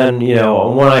doing. And then,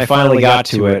 when I finally got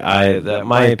to it,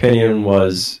 my opinion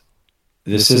was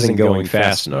this isn't going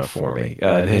fast enough for me.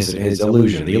 His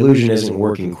illusion. The illusion isn't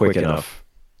working quick enough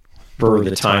for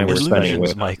the time we're spending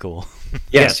with him. Michael.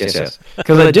 Yes.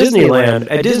 Because at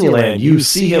Disneyland, you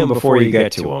see him before you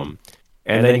get to him,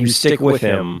 and then you stick with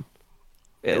him.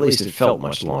 At least it felt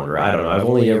much longer. I don't know. I've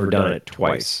only ever done it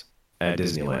twice at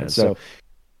Disneyland. So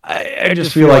I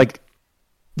just feel like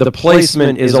the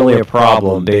placement is only a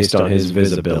problem based on his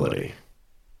visibility.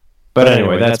 But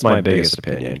anyway, that's my biggest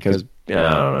opinion, because, I don't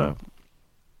know.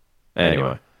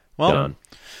 Anyway, done.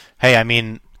 Hey, I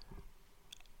mean,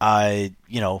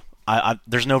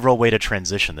 there's no real way to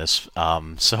transition this,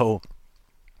 so...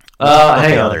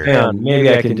 hang on.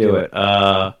 Maybe I can do it.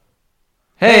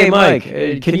 Hey, Mike,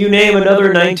 can you name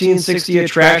another 1960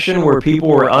 attraction where people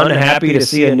were unhappy to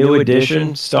see a new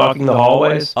addition stalking the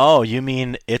hallways? Oh, you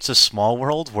mean It's a Small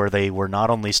World, where they were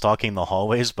not only stalking the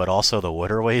hallways, but also the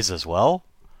waterways as well?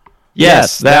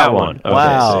 Yes, that one. Okay,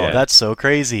 wow, that's so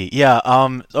crazy. Yeah,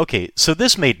 okay, so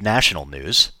this made national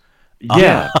news.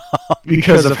 Yeah,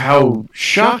 because of how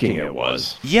shocking it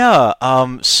was. Yeah,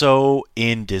 so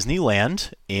in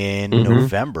Disneyland in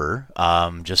November,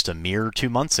 just a mere 2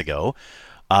 months ago,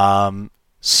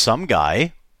 some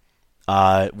guy,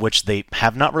 which they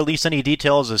have not released any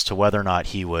details as to whether or not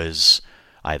he was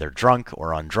either drunk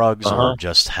or on drugs or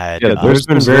just had... Yeah, there's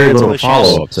been very little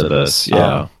follow-up to this,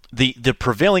 yeah. The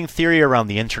prevailing theory around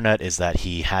the internet is that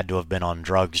he had to have been on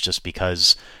drugs just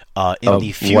because in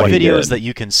the few videos that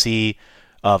you can see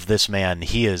of this man,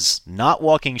 he is not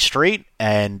walking straight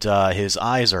and his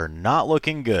eyes are not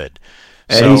looking good.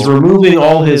 And he's removing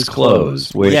all his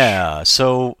clothes. Yeah,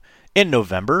 so in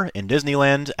November in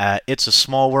Disneyland at It's a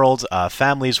Small World,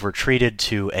 families were treated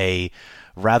to a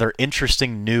rather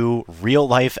interesting new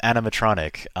real-life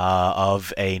animatronic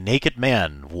of a naked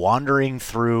man wandering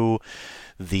through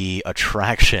the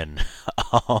attraction,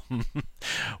 um,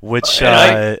 which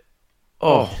and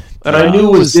I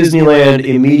knew it was Disneyland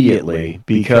immediately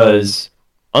because,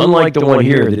 unlike the one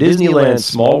here, the Disneyland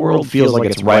Small World feels like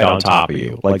it's right on top of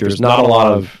you. Like there's not a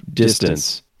lot of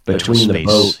distance between the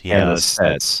boat and the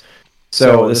sets.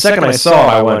 So the second I saw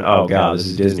it, I went, "Oh God, this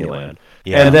is Disneyland."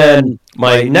 Yeah. And then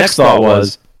my next thought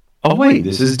was, "Oh wait,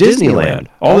 this is Disneyland.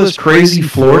 All this crazy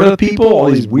Florida people,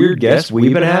 all these weird guests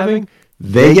we've been having,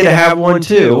 they get to have one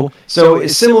too." So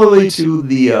similarly to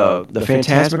the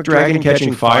Fantasmic Dragon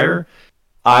catching fire,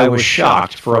 I was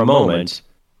shocked for a moment,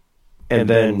 and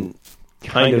then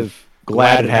kind of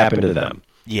glad it happened to them.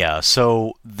 Yeah,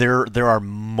 so there are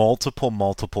multiple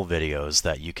videos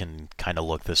that you can kind of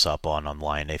look this up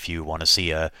online if you want to see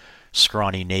a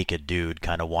scrawny naked dude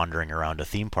kind of wandering around a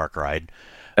theme park ride.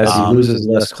 As he loses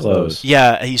less clothes.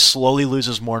 Yeah, he slowly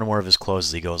loses more and more of his clothes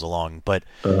as he goes along. But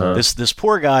this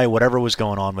poor guy, whatever was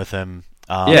going on with him,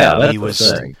 that's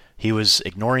the thing. He was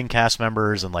ignoring cast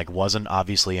members and wasn't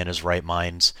obviously in his right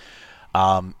mind.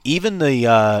 Even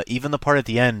the part at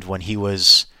the end when he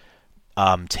was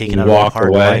taken out of the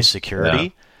park by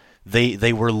security,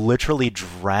 they were literally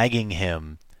dragging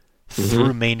him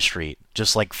through Main Street,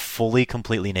 just fully,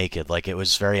 completely naked. It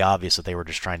was very obvious that they were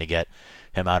just trying to get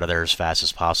him out of there as fast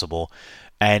as possible.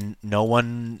 And no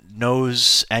one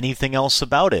knows anything else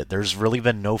about it. There's really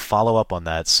been no follow-up on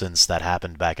that since that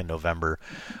happened back in November.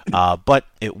 But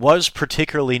it was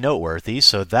particularly noteworthy,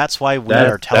 so that's why we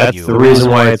are telling you. That's the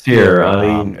reason why it's here.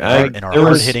 In our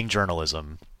hard-hitting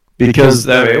journalism. Because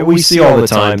we see all the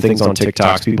time things on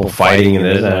TikToks, people fighting,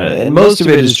 and most of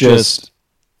it is just,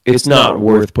 it's not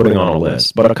worth putting on a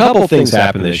list. But a couple things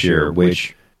happened this year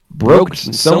which broke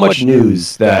so much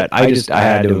news that I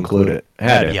had to include it.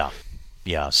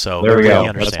 Yeah, so there we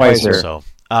go. That's why it's here. So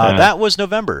that was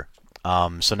November.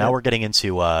 So now we're getting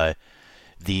into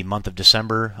the month of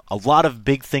December. A lot of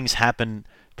big things happen,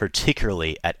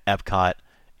 particularly at Epcot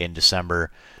in December.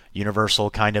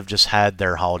 Universal kind of just had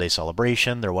their holiday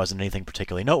celebration. There wasn't anything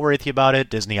particularly noteworthy about it.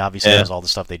 Disney obviously has all the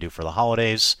stuff they do for the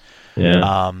holidays. Yeah.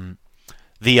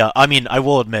 I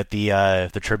will admit the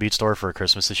tribute store for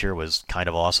Christmas this year was kind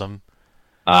of awesome.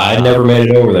 I never made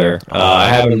it over there. I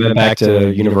haven't been back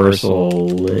to Universal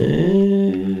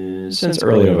since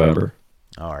early November.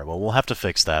 All right, well, we'll have to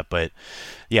fix that. But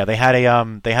yeah, they had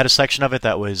a section of it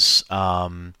that was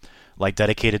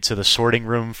dedicated to the sorting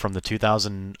room from the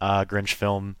 2000 Grinch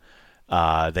film.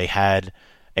 They had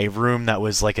a room that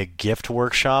was like a gift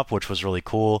workshop, which was really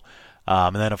cool.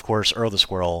 And then, of course, Earl the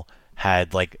Squirrel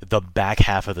had the back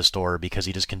half of the store because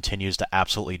he just continues to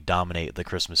absolutely dominate the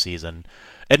Christmas season.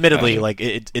 Admittedly,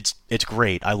 it's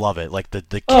great. I love it.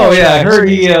 The I heard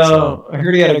he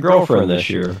had a girlfriend this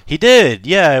year. He did.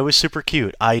 Yeah, it was super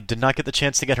cute. I did not get the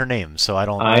chance to get her name, so I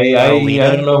don't. I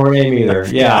don't know her name either.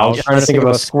 Yeah, I was trying to think of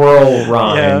a squirrel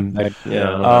rhyme.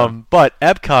 But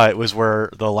Epcot was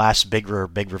where the last big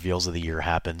reveals of the year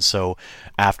happened. So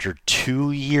after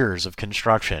 2 years of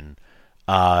construction,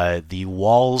 the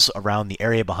walls around the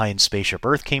area behind Spaceship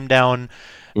Earth came down.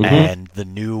 And the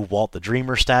new Walt the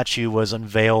Dreamer statue was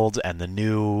unveiled, and the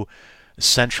new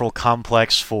central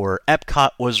complex for Epcot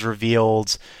was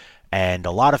revealed, and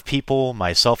a lot of people,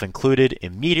 myself included,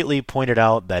 immediately pointed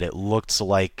out that it looked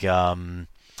like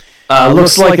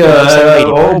looks like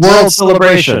a world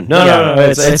celebration. No,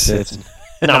 it's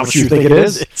not what you think it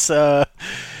is. It's to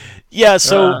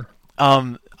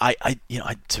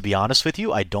be honest with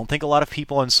you, I don't think a lot of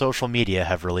people on social media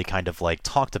have really kind of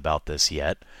talked about this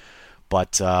yet.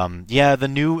 But the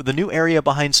new area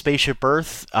behind Spaceship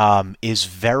Earth is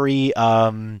very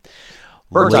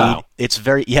fertile. It's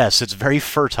very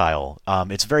fertile.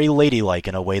 It's very ladylike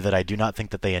in a way that I do not think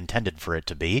that they intended for it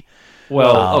to be.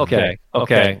 Well, okay.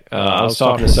 I was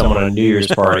talking to someone at a New Year's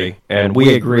party, and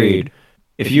we agreed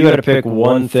if you had to pick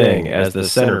one thing as the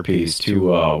centerpiece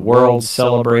to World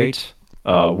Celebrate,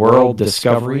 World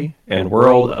Discovery, and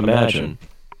World Imagine,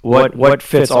 what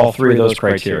fits all three of those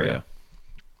criteria?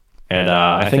 And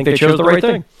I think they chose the right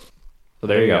thing. So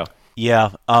there you go.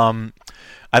 Yeah. I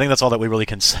think that's all that we really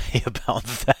can say about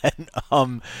that.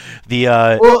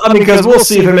 Because we'll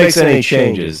see if it makes any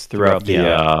changes throughout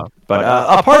the. But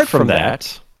apart from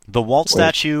that, the Walt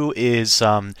statue is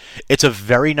it's a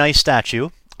very nice statue.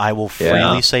 I will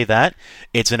freely say that.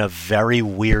 It's in a very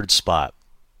weird spot.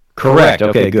 Correct.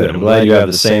 Okay, good. I'm glad you have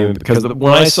the same, because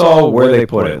when I saw where they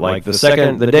put it,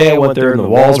 the day I went there and the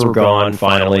walls were gone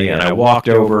finally, and I walked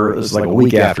over, it was a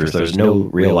week after, so there's no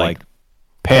real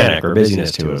panic or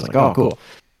busyness to it. I was like, oh, cool.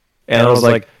 And I was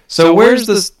like, so where's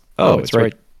this? Oh, it's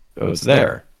right. Oh, it's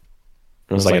there.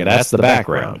 And I was like, that's the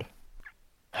background.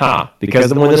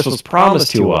 Because when this was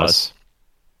promised to us,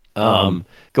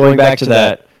 Going back to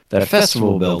that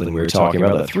festival building we were talking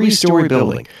about, that 3-story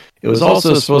building, it was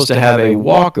also supposed to have a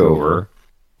walkover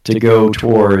to go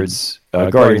towards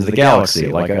Guardians of the Galaxy,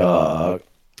 like a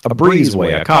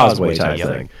breezeway, a causeway type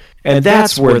thing. And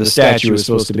that's where the statue is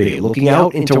supposed to be, looking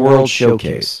out into World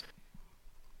Showcase.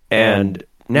 And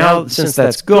now, since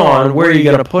that's gone, where are you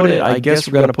going to put it? I guess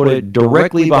we're going to put it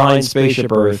directly behind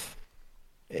Spaceship Earth,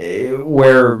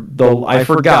 where I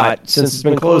forgot, since it's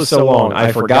been closed so long,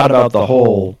 I forgot about the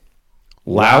whole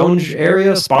lounge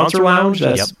area, sponsor lounge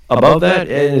that's above that,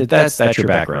 and that's your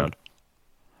background.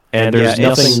 And there's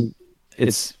nothing.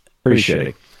 It's pretty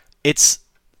shitty. It's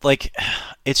like,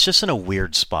 it's just in a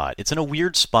weird spot. It's in a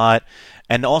weird spot,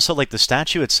 and also like the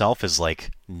statue itself is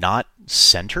like not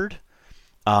centered.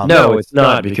 No, it's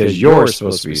not, because you're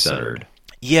supposed to be centered.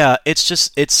 Yeah,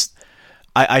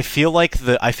 I feel like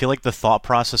the thought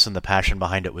process and the passion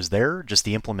behind it was there. Just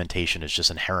the implementation is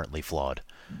just inherently flawed.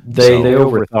 They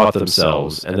overthought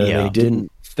themselves, and then they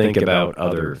didn't think about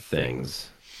other things.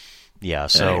 Yeah,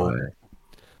 so anyway.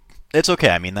 It's okay.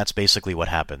 I mean, that's basically what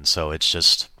happened. So it's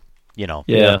just,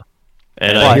 Yeah,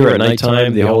 and I hear at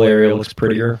nighttime the whole area looks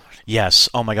prettier. Yes.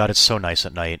 Oh my God, it's so nice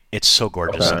at night. It's so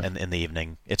gorgeous in the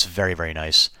evening. It's very, very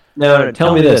nice. Now,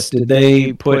 tell me this: did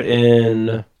they put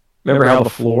in? Remember how the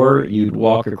floor, you'd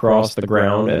walk across the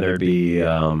ground and there'd be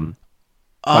fiber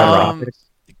optics?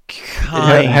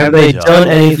 Have they done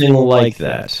anything like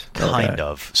that? Kind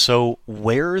of. So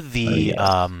where the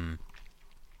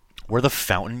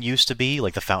fountain used to be,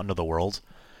 like the Fountain of the World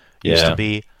used to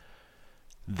be,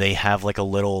 they have like a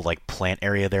little like plant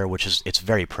area there, it's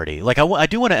very pretty. Like I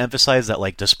do want to emphasize that,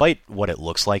 like, despite what it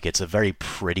looks like, it's a very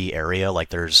pretty area. Like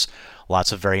there's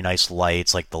lots of very nice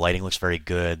lights. Like the lighting looks very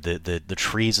good. The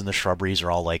trees and the shrubberies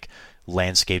are all like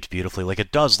landscaped beautifully. Like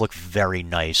it does look very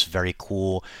nice, very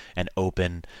cool and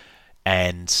open.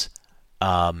 And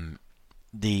my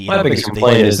biggest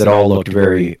complaint is that all looked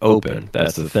very open.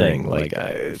 That's the thing. Like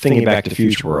thinking back to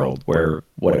Future World, where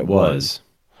what it was.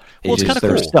 Well, it's kind of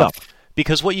cool. Stuff.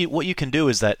 Because what you can do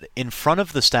is that in front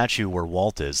of the statue where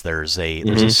Walt is, there's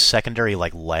a secondary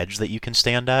like ledge that you can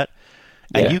stand at,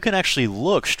 and you can actually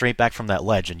look straight back from that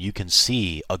ledge, and you can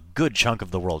see a good chunk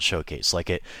of the World Showcase. Like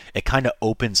it kind of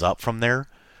opens up from there,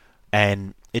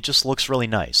 and it just looks really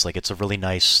nice. Like it's a really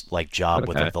nice like job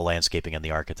with the landscaping and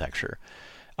the architecture.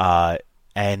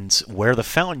 And where the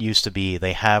fountain used to be,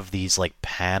 they have these like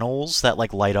panels that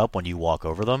like light up when you walk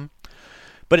over them.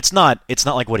 But it's not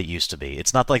like what it used to be.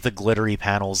 It's not like the glittery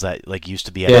panels that like used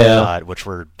to be at Epcot, which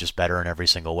were just better in every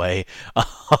single way.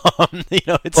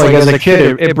 It's like as a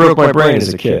kid, it broke my brain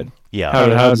as a kid. Yeah. How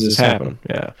does this happen?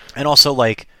 Yeah. And also,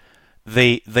 like,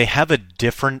 they have a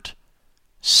different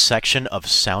section of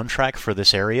soundtrack for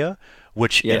this area,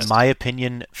 which, in my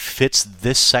opinion, fits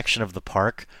this section of the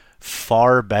park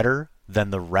far better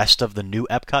than the rest of the new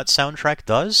Epcot soundtrack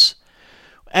does.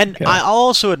 And I'll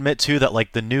also admit too that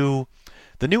like the new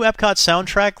Epcot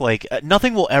soundtrack, like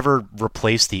nothing will ever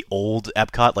replace the old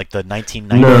Epcot, like the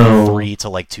 1993 to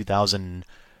like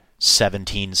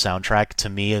 2017 soundtrack. To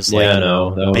me, is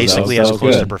like basically as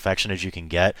close to perfection as you can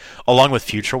get, along with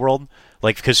Future World.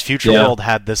 Like because Future World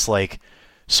had this like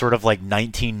sort of like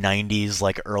 1990s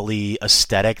like early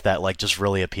aesthetic that like just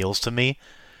really appeals to me,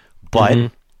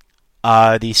 but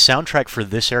the soundtrack for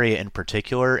this area in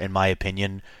particular, in my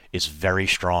opinion, is very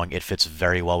strong. It fits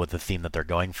very well with the theme that they're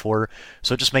going for,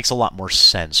 so it just makes a lot more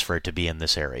sense for it to be in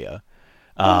this area.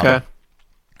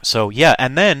 So yeah,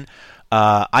 and then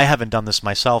I haven't done this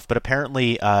myself, but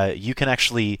apparently you can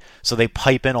actually, so they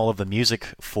pipe in all of the music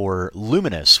for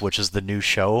Luminous, which is the new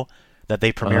show that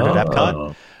they premiered at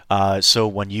Epcot. So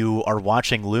when you are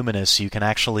watching Luminous, you can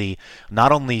actually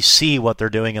not only see what they're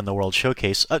doing in the World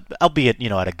Showcase, albeit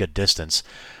at a good distance,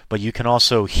 but you can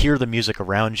also hear the music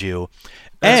around you.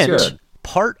 That's good.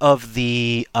 Part of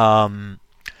the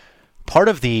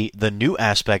new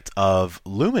aspect of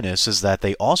Luminous is that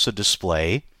they also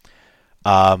display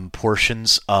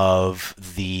portions of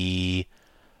the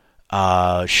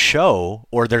show,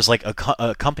 or there's like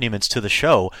accompaniments to the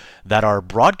show that are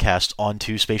broadcast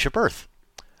onto Spaceship Earth.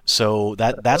 So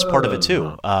that's part of it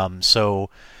too.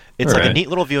 So it's like a neat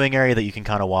little viewing area that you can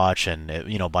kind of watch, and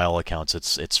by all accounts,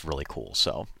 it's really cool.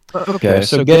 So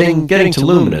so getting to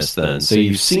Luminous then. So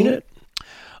you've seen it?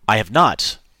 I have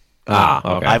not.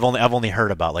 Okay. I've only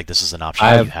heard about like this is an option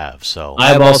that you have. So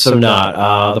I've also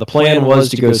not. The plan was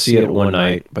to go see it one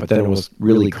night, but then it was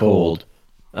really cold,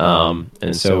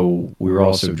 and so we were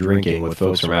also drinking with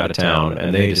folks from out of town,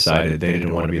 and they decided they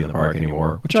didn't want to be in the park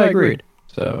anymore, which I agreed.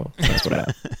 So that's what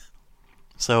happened.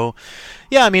 So,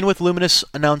 yeah, I mean, with Luminous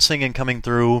announcing and coming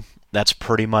through, that's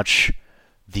pretty much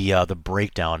the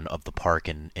breakdown of the park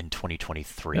in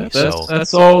 2023.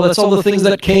 That's all the things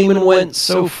that came and went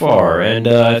so far, and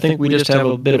I think we just have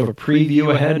a bit of a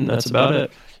preview ahead, and that's about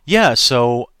it. Yeah,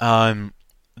 so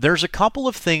there's a couple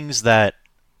of things that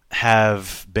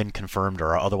have been confirmed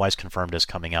or otherwise confirmed as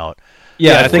coming out.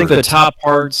 Yeah, I think the top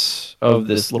parts of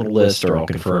this little list are all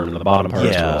confirmed, and the bottom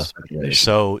parts are all speculation.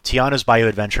 So Tiana's Bayou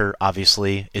Adventure,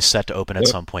 obviously, is set to open at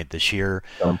some point this year.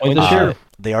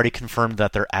 They already confirmed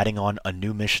that they're adding on a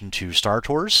new mission to Star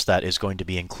Tours that is going to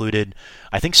be included,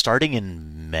 I think, starting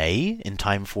in May, in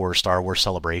time for Star Wars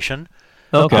Celebration.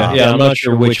 Okay, I'm not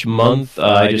sure which month.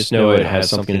 I just know it has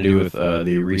something to do with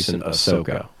the recent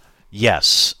Ahsoka.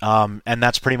 Yes, and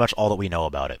that's pretty much all that we know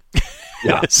about it.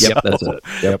 Yeah, that's it.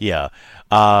 Yep. Yeah.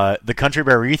 The Country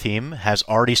Bear Retheme has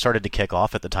already started to kick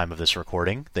off at the time of this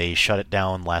recording. They shut it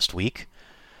down last week.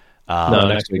 No,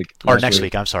 next week. Next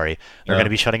week, I'm sorry. They're going to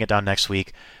be shutting it down next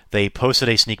week. They posted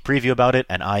a sneak preview about it,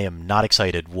 and I am not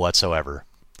excited whatsoever.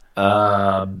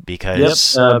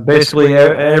 Because basically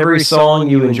every song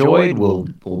you enjoyed will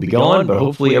be gone, but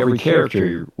hopefully every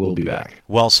character will be back.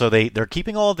 Well, so they're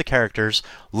keeping all of the characters.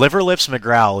 Liverlips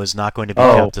McGrowl is not going to be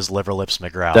kept as Liverlips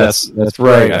McGrowl. That's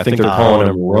right. I think they're calling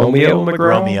him Romeo McGrowl.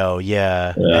 Romeo,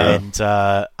 yeah. And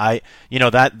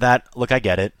look, I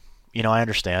get it. I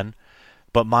understand.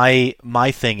 But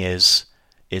my thing is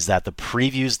that the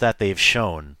previews that they've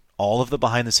shown, all of the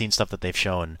behind the scenes stuff that they've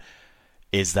shown,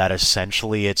 is that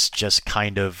essentially it's just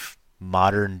kind of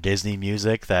modern Disney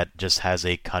music that just has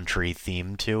a country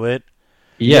theme to it.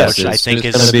 Yes, which I think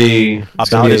is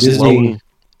about as low.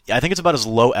 I think it's about as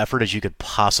low effort as you could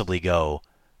possibly go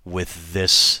with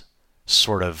this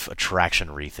sort of attraction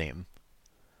retheme.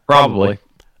 Probably.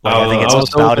 I think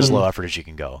it's about as low effort as you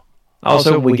can go. I was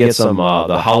hoping we get some,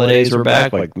 the holidays are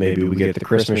back, like maybe we get the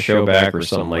Christmas show back or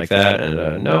something like that,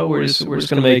 and no, we're just going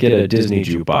to make it a Disney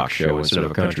jukebox show instead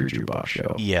of a country jukebox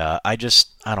show. Yeah, I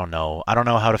don't know. I don't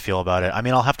know how to feel about it. I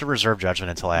mean, I'll have to reserve judgment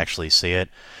until I actually see it.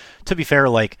 To be fair,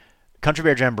 like, Country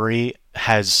Bear Jamboree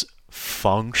has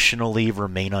functionally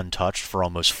remained untouched for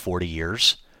almost 40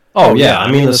 years. Oh, yeah,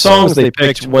 I mean, the songs they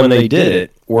picked when they did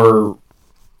it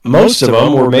most of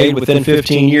them were made within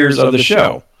 15 years of the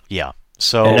show. Yeah.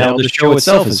 So, and now the show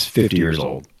itself is 50 years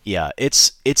old. Yeah,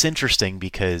 it's interesting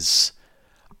because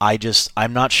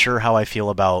I'm not sure how I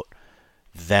feel about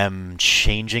them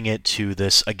changing it to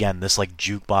this like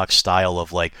jukebox style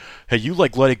of like, hey, you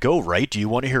like Let It Go, right? Do you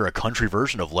want to hear a country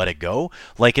version of Let It Go?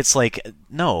 Like, it's like,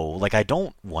 no, like, I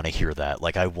don't want to hear that.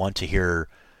 Like, I want to hear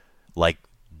like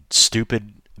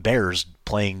stupid bears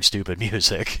playing stupid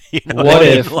music. You know what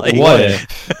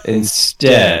if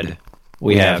instead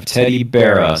we have Teddy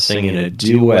Berra singing a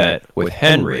duet with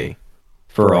Henry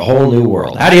for A Whole New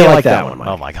World? How do you like that one, Mike?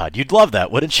 Oh my God, you'd love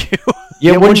that, wouldn't you?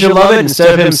 Yeah, wouldn't you love it?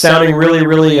 Instead of him sounding really,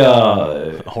 really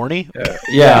horny?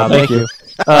 Yeah, thank you.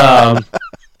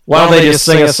 Why don't they just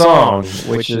sing a song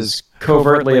which is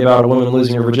covertly about a woman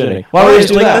losing her virginity? Why don't they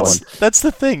just do that one? That's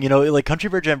the thing, like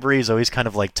Country Bear Jamboree has always kind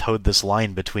of like towed this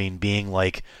line between being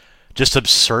like just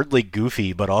absurdly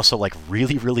goofy, but also like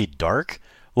really, really dark.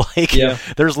 Like,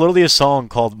 there's literally a song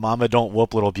called "Mama Don't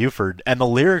Whoop Little Buford," and the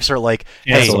lyrics are like,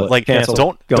 "Hey, like,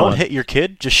 don't hit your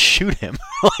kid, just shoot him."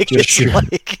 Like, just shoot him.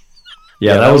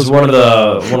 Yeah, that was one of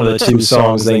the two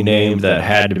songs they named that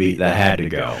had to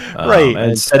go. Right.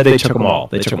 And instead they took them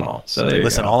all. So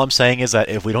listen, all I'm saying is that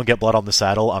if we don't get Blood on the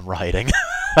Saddle, I'm rioting.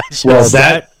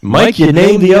 Mike, you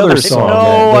named the other song.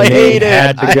 No, I hate it.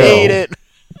 Had to I go. hate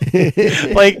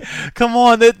it. Like, come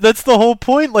on, that's the whole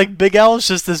point. Like, Big Al is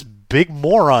just this big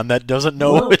moron that doesn't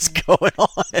know what's going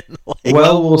on. Like,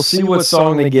 well, we'll see what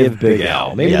song they give Big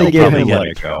Al. Maybe they give him Let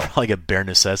It Go. Probably get Bare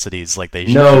Necessities like they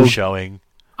should be showing.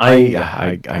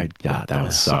 God, that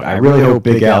would suck. I really hope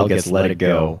Big Al gets Let It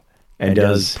Go and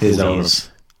does his own.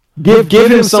 Give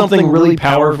him something really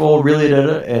powerful, really,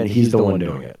 and he's the one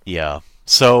doing it. Yeah.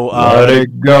 So let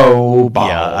it go. Bomb.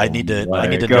 Yeah, I need to not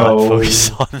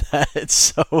focus on that.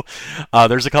 So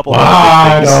there's a couple.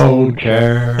 I don't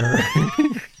care.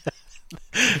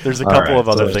 There's a couple of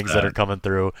other things that are coming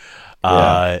through.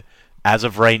 As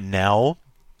of right now,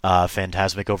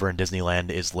 Fantasmic over in Disneyland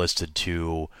is listed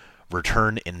to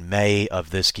return in May of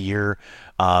this year.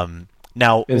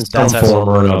 Now, in some form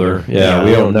or another. Yeah,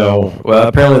 we don't know. Well,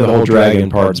 apparently the whole dragon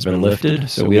part's been lifted,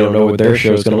 so we don't know what their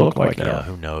show's going to look like now. Yeah,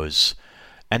 who knows?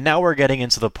 And now we're getting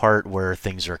into the part where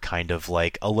things are kind of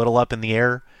like a little up in the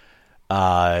air.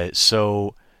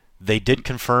 So Disney did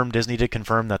confirm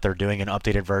that they're doing an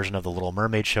updated version of the Little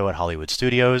Mermaid show at Hollywood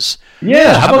Studios.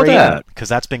 Yeah, how about that? Because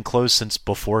that's been closed since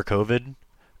before COVID.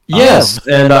 Yes,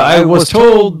 and I was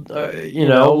told,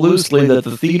 loosely that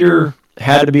the theater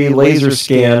had to be laser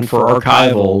scanned for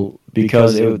archival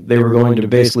because they were going to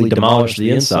basically demolish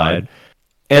the inside.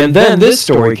 And then this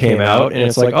story came out, and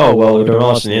it's like, oh, well, they're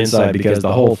demolishing the inside because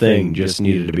the whole thing just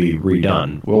needed to be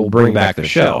redone. We'll bring back the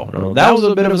show. That was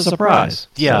a bit of a surprise.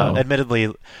 Yeah, so.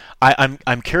 Admittedly,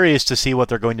 I'm curious to see what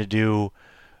they're going to do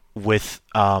with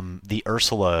the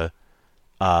Ursula.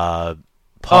 Oh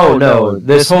no,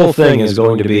 this whole thing is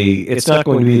going to be. It's not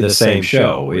going to be the same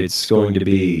show. It's going to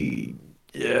be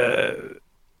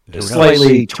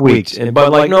slightly tweaked.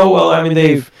 But like, no, well, I mean,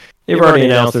 they've already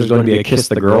announced there's going to be a Kiss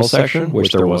the Girl section,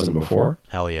 which there wasn't before.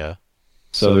 Hell yeah.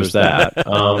 So there's that.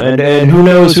 And who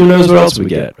knows what else we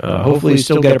get. Hopefully you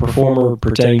still get a performer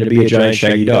pretending to be a giant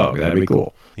shaggy dog. That'd be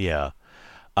cool. Yeah.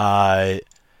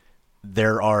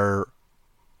 There are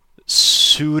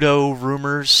pseudo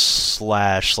rumors /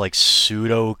 like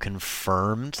pseudo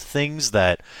confirmed things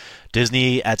that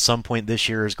Disney at some point this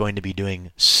year is going to be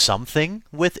doing something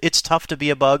with It's Tough to Be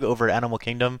a Bug over at Animal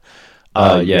Kingdom.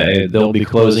 Yeah, they'll be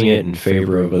closing it in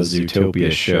favor of a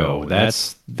Zootopia show.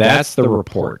 That's the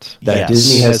report that yes.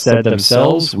 Disney has said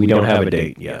themselves. We don't have a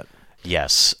date yet.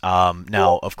 Yes.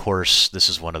 Now, of course, this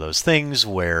is one of those things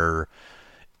where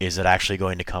is it actually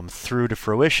going to come through to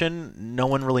fruition? No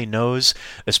one really knows,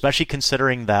 especially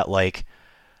considering that like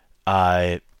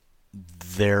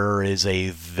there is a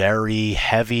very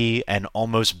heavy and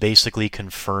almost basically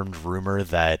confirmed rumor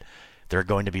that they're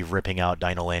going to be ripping out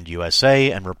Dinoland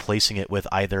USA and replacing it with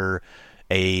either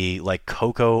a like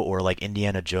Coco or like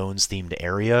Indiana Jones themed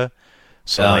area.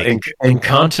 So like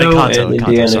Encanto and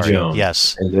Indiana Jones.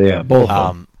 Yes. Yeah, both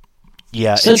of them.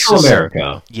 Yeah, Central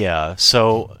America. Yeah,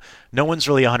 so no one's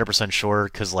really 100% sure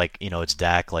because like, you know, it's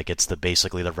Dak, like it's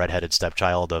basically the redheaded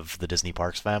stepchild of the Disney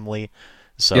Parks family.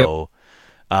 So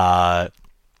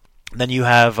then you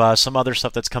have some other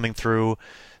stuff that's coming through.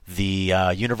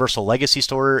 The Universal Legacy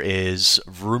store is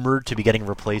rumored to be getting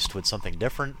replaced with something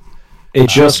different. It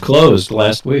just closed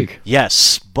last week.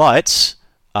 Yes, but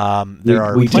there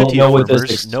are plenty of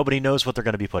rumors. Nobody knows what they're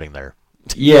going to be putting there.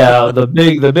 Yeah, the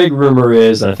big rumor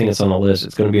is, and I think it's on the list,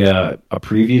 it's going to be a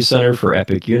preview center for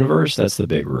Epic Universe. That's the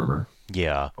big rumor.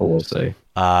 Yeah. We'll say.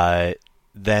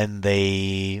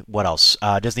 Then what else?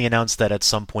 Disney announced that at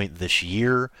some point this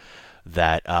year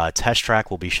that Test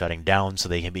Track will be shutting down so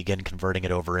they can begin converting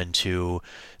it over into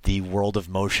the World of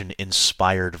Motion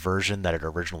inspired version that it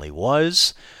originally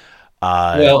was.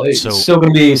 Well, it's still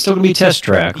going to be Test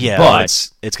Track, yeah, but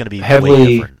it's going to be heavily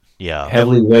way different. Yeah,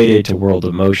 heavily weighted to World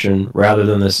of Motion rather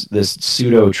than this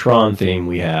pseudo Tron theme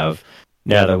we have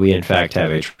now that we in fact have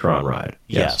a Tron ride.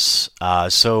 Yes.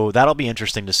 So that'll be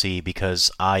interesting to see because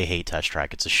I hate Test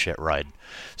Track. It's a shit ride.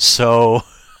 So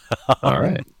all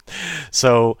right.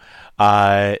 So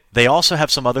they also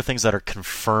have some other things that are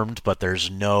confirmed, but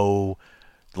there's no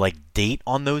like date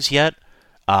on those yet.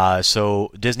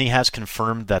 So Disney has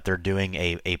confirmed that they're doing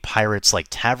a Pirates like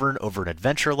tavern over in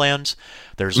Adventureland.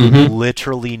 There's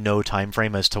literally no time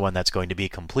frame as to when that's going to be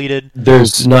completed.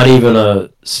 There's not even a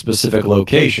specific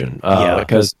location.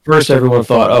 Because first everyone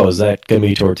thought, oh, is that going to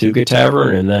be Tortuga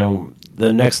Tavern? And then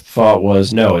the next thought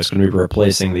was, no, it's going to be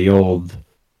replacing the old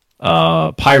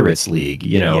Pirates League.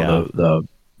 You know, the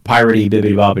piratey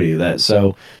bibbity bobbity that.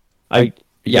 So,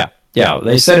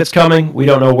 they said it's coming. We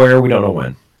don't know where. We don't know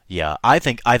when. Yeah, I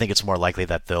think it's more likely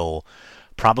that they'll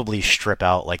probably strip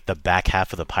out like the back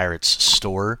half of the Pirates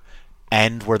store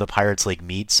and where the Pirates League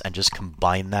meets and just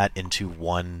combine that into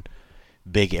one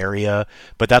big area.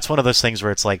 But that's one of those things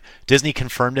where it's like Disney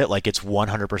confirmed it, like it's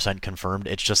 100% confirmed.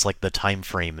 It's just like the time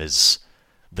frame is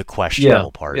the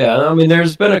questionable part. Yeah, I mean,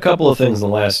 there's been a couple of things in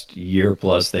the last year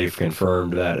plus they've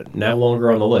confirmed that no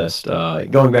longer on the list.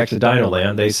 Going back to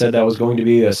Dinoland, they said that was going to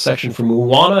be a section for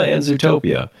Moana and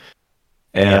Zootopia.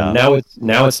 And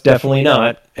now it's definitely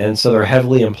not, and so they're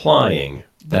heavily implying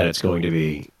that it's going to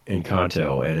be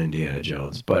Encanto and Indiana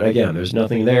Jones. But again, there's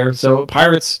nothing there. So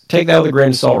Pirates, take that with a grain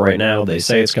of salt right now. They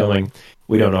say it's coming.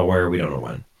 We don't know where. We don't know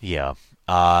when. Yeah.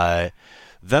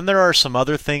 Then there are some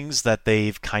other things that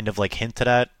they've kind of like hinted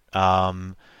at.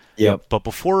 Yep. But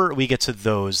before we get to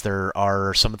those, there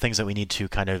are some things that we need to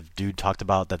kind of talked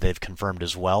about that they've confirmed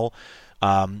as well.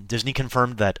 Disney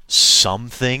confirmed that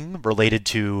something related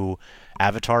to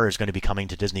Avatar is going to be coming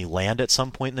to Disneyland at some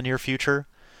point in the near future.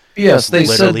 Yes, they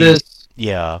said this.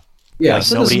 Yeah. Yeah, like,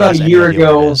 said this about a year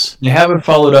ago. They haven't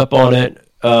followed up on it.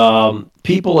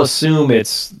 People assume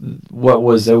it's what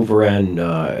was over in,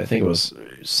 I think it was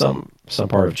some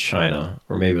part of China,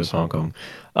 or maybe it was Hong Kong.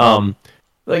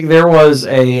 Like there was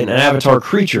an Avatar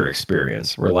creature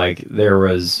experience where like there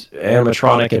was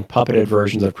animatronic and puppeted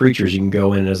versions of creatures you can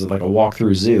go in as like a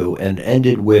walkthrough zoo, and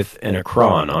ended with an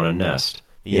Akron on a nest.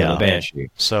 Yeah, the Banshee.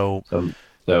 So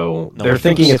they're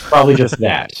thinking it's probably just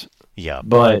that. Yeah,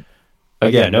 but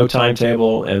Again, no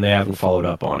timetable, and they haven't followed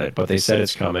up on it. But they said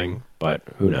it's coming, but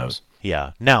who knows?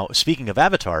 Yeah. Now, speaking of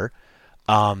Avatar,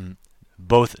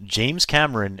 both James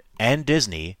Cameron and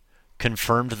Disney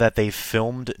confirmed that they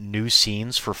filmed new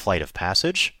scenes for Flight of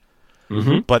Passage,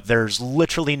 but there's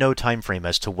literally no time frame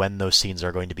as to when those scenes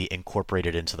are going to be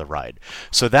incorporated into the ride.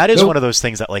 So that is one of those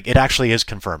things that, like, it actually is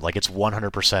confirmed. Like, it's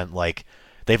 100%, like,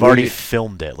 they've already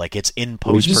filmed it. Like, it's in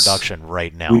post-production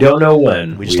right now. We don't know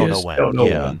when. We just don't know when. Don't know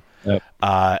when. Yep.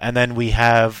 And then we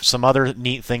have some other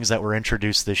neat things that were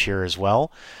introduced this year as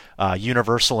well.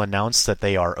 Universal announced that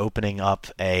they are opening up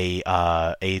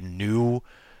a new,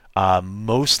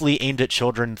 mostly aimed at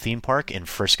children theme park in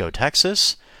Frisco,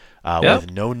 Texas,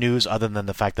 with no news other than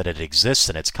the fact that it exists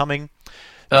and it's coming.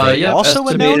 They also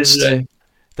announced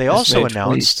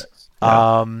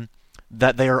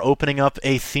that they are opening up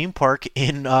a theme park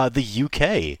in the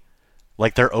UK.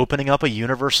 Like, they're opening up a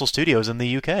Universal Studios in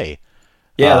the UK.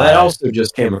 Yeah, that also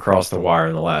just came across the wire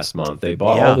in the last month. They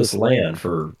bought all this land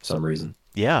for some reason.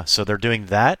 Yeah, so they're doing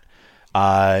that.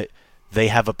 They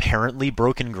have apparently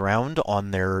broken ground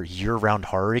on their year-round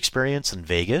horror experience in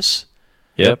Vegas.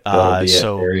 Yep.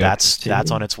 So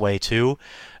that's on its way too.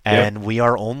 And we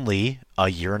are only a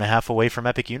year and a half away from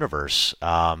Epic Universe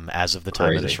as of the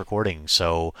time of this recording.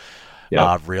 So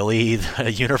really,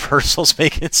 Universal's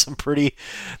making some pretty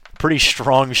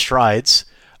strong strides.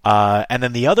 And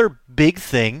then the other big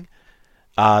thing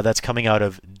that's coming out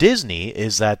of Disney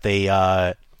is that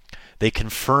they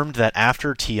confirmed that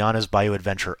after Tiana's Bayou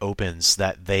Adventure opens,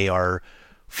 that they are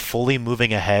fully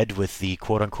moving ahead with the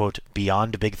quote-unquote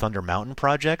Beyond Big Thunder Mountain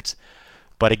project.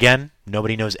 But again,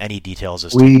 nobody knows any details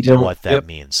as to what that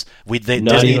means.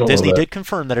 Disney did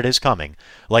confirm that it is coming.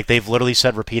 Like, they've literally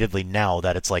said repeatedly now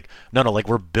that it's like, no, like,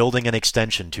 we're building an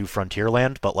extension to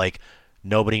Frontierland, but, like,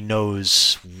 nobody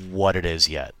knows what it is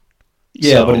yet.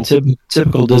 Yeah, but in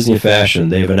typical Disney fashion,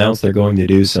 they've announced they're going to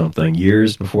do something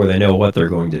years before they know what they're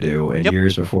going to do, and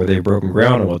years before they've broken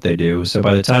ground on what they do. So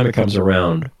by the time it comes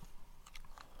around,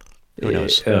 who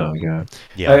knows? Oh god!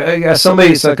 Yeah,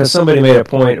 somebody made a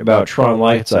point about Tron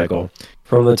Light Cycle.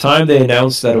 From the time they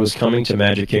announced that it was coming to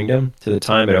Magic Kingdom to the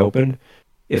time it opened,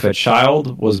 if a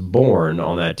child was born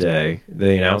on that day,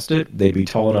 they announced it, they'd be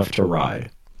tall enough to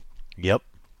ride. Yep.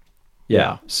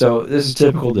 Yeah, so this is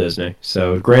typical Disney.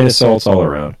 So grain of salts all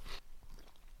around.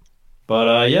 But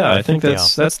I think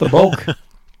that's the bulk.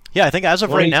 Yeah, I think as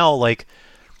of right now, like,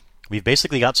 we've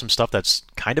basically got some stuff that's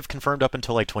kind of confirmed up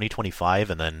until like 2025,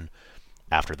 and then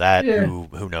after that,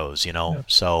 who knows, you know? Yeah.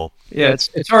 So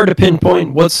it's hard to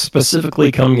pinpoint what's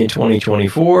specifically coming in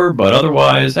 2024, but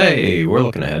otherwise, hey, we're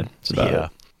looking ahead. That's about it.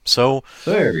 So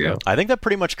there we go. I think that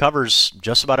pretty much covers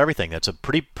just about everything. It's a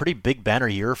pretty big banner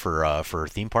year for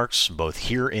theme parks, both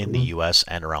here in the U.S.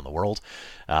 and around the world.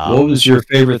 What was your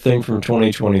favorite thing from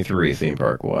 2023 theme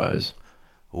park wise?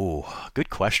 Ooh, good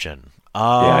question.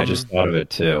 I just thought of it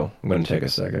too. I'm going to take a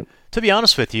second. To be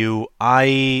honest with you,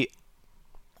 it's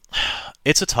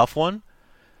a tough one,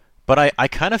 but I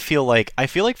kind of feel like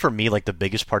for me, like, the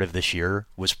biggest part of this year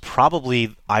was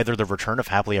probably either the return of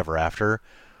Happily Ever After,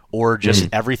 or just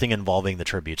everything involving the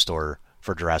tribute store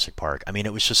for Jurassic Park. I mean,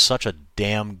 it was just such a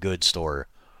damn good store.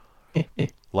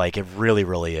 Like, it really,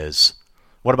 really is.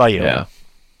 What about you? Yeah.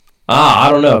 I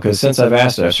don't know, because since I've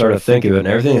asked it, I've started thinking of it, and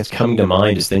everything that's coming to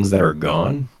mind is things that are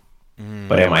gone.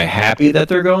 But am I happy that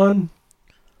they're gone?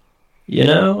 You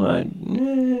know,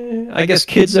 I guess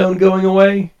Kid Zone going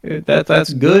away,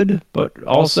 that's good, but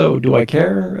also, do I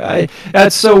care?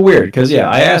 That's so weird, because,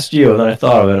 I asked you, and then I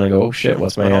thought of it, and I go, oh, shit,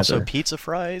 what's my answer? Also pizza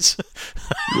fries?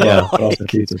 Yeah, also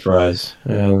pizza fries.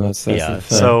 Yeah, that's the thing.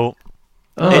 So,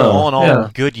 all in all,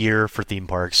 good year for theme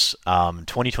parks.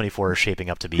 2024 is shaping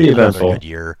up to be another good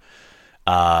year.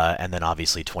 And then,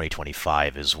 obviously,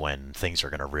 2025 is when things are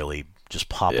going to really just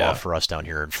pop off for us down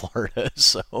here in Florida.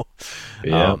 So,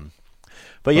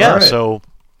 but right. So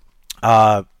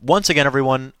once again,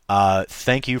 everyone,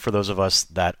 thank you for those of us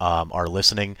that are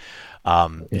listening.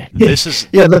 This is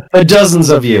the dozens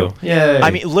of you. Yeah,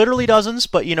 I mean, literally dozens.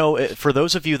 But for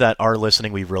those of you that are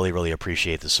listening, we really, really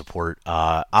appreciate the support.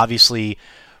 Obviously,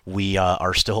 we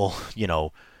are still,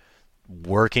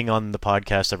 working on the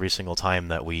podcast every single time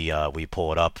that we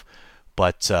pull it up,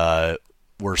 but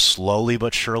we're slowly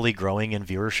but surely growing in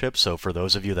viewership. So for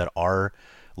those of you that are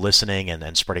listening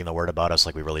and spreading the word about us,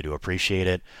 like, we really do appreciate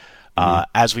it.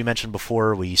 As we mentioned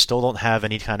before, we still don't have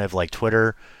any kind of like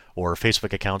Twitter or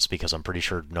Facebook accounts because I'm pretty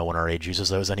sure no one our age uses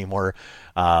those anymore.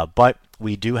 But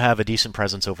we do have a decent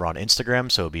presence over on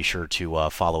Instagram, so be sure to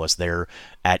follow us there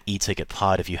at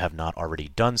eTicketPod if you have not already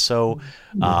done so.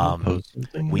 I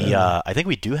think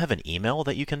we do have an email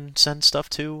that you can send stuff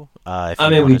to.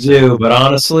 We do, but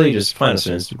honestly, just find us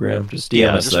on Instagram. Just DM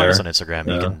us just there. Find us on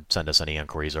Instagram. You can send us any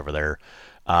inquiries over there.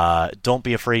 Don't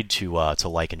be afraid to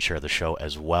like and share the show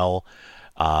as well.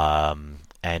 I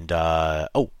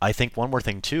think one more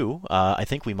thing too. I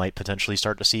think we might potentially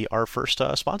start to see our first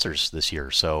sponsors this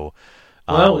year. So,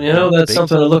 that's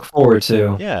something to look forward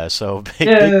to. Yeah. So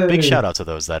big shout out to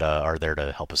those that are there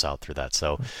to help us out through that.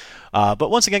 So, but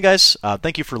once again, guys,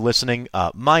 thank you for listening.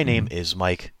 My name is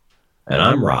Mike, and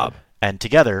I'm Rob, and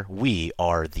together we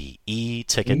are the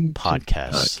E-Ticket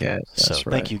Podcast. So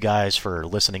thank you guys for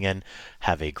listening in.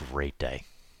 Have a great day.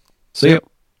 See you.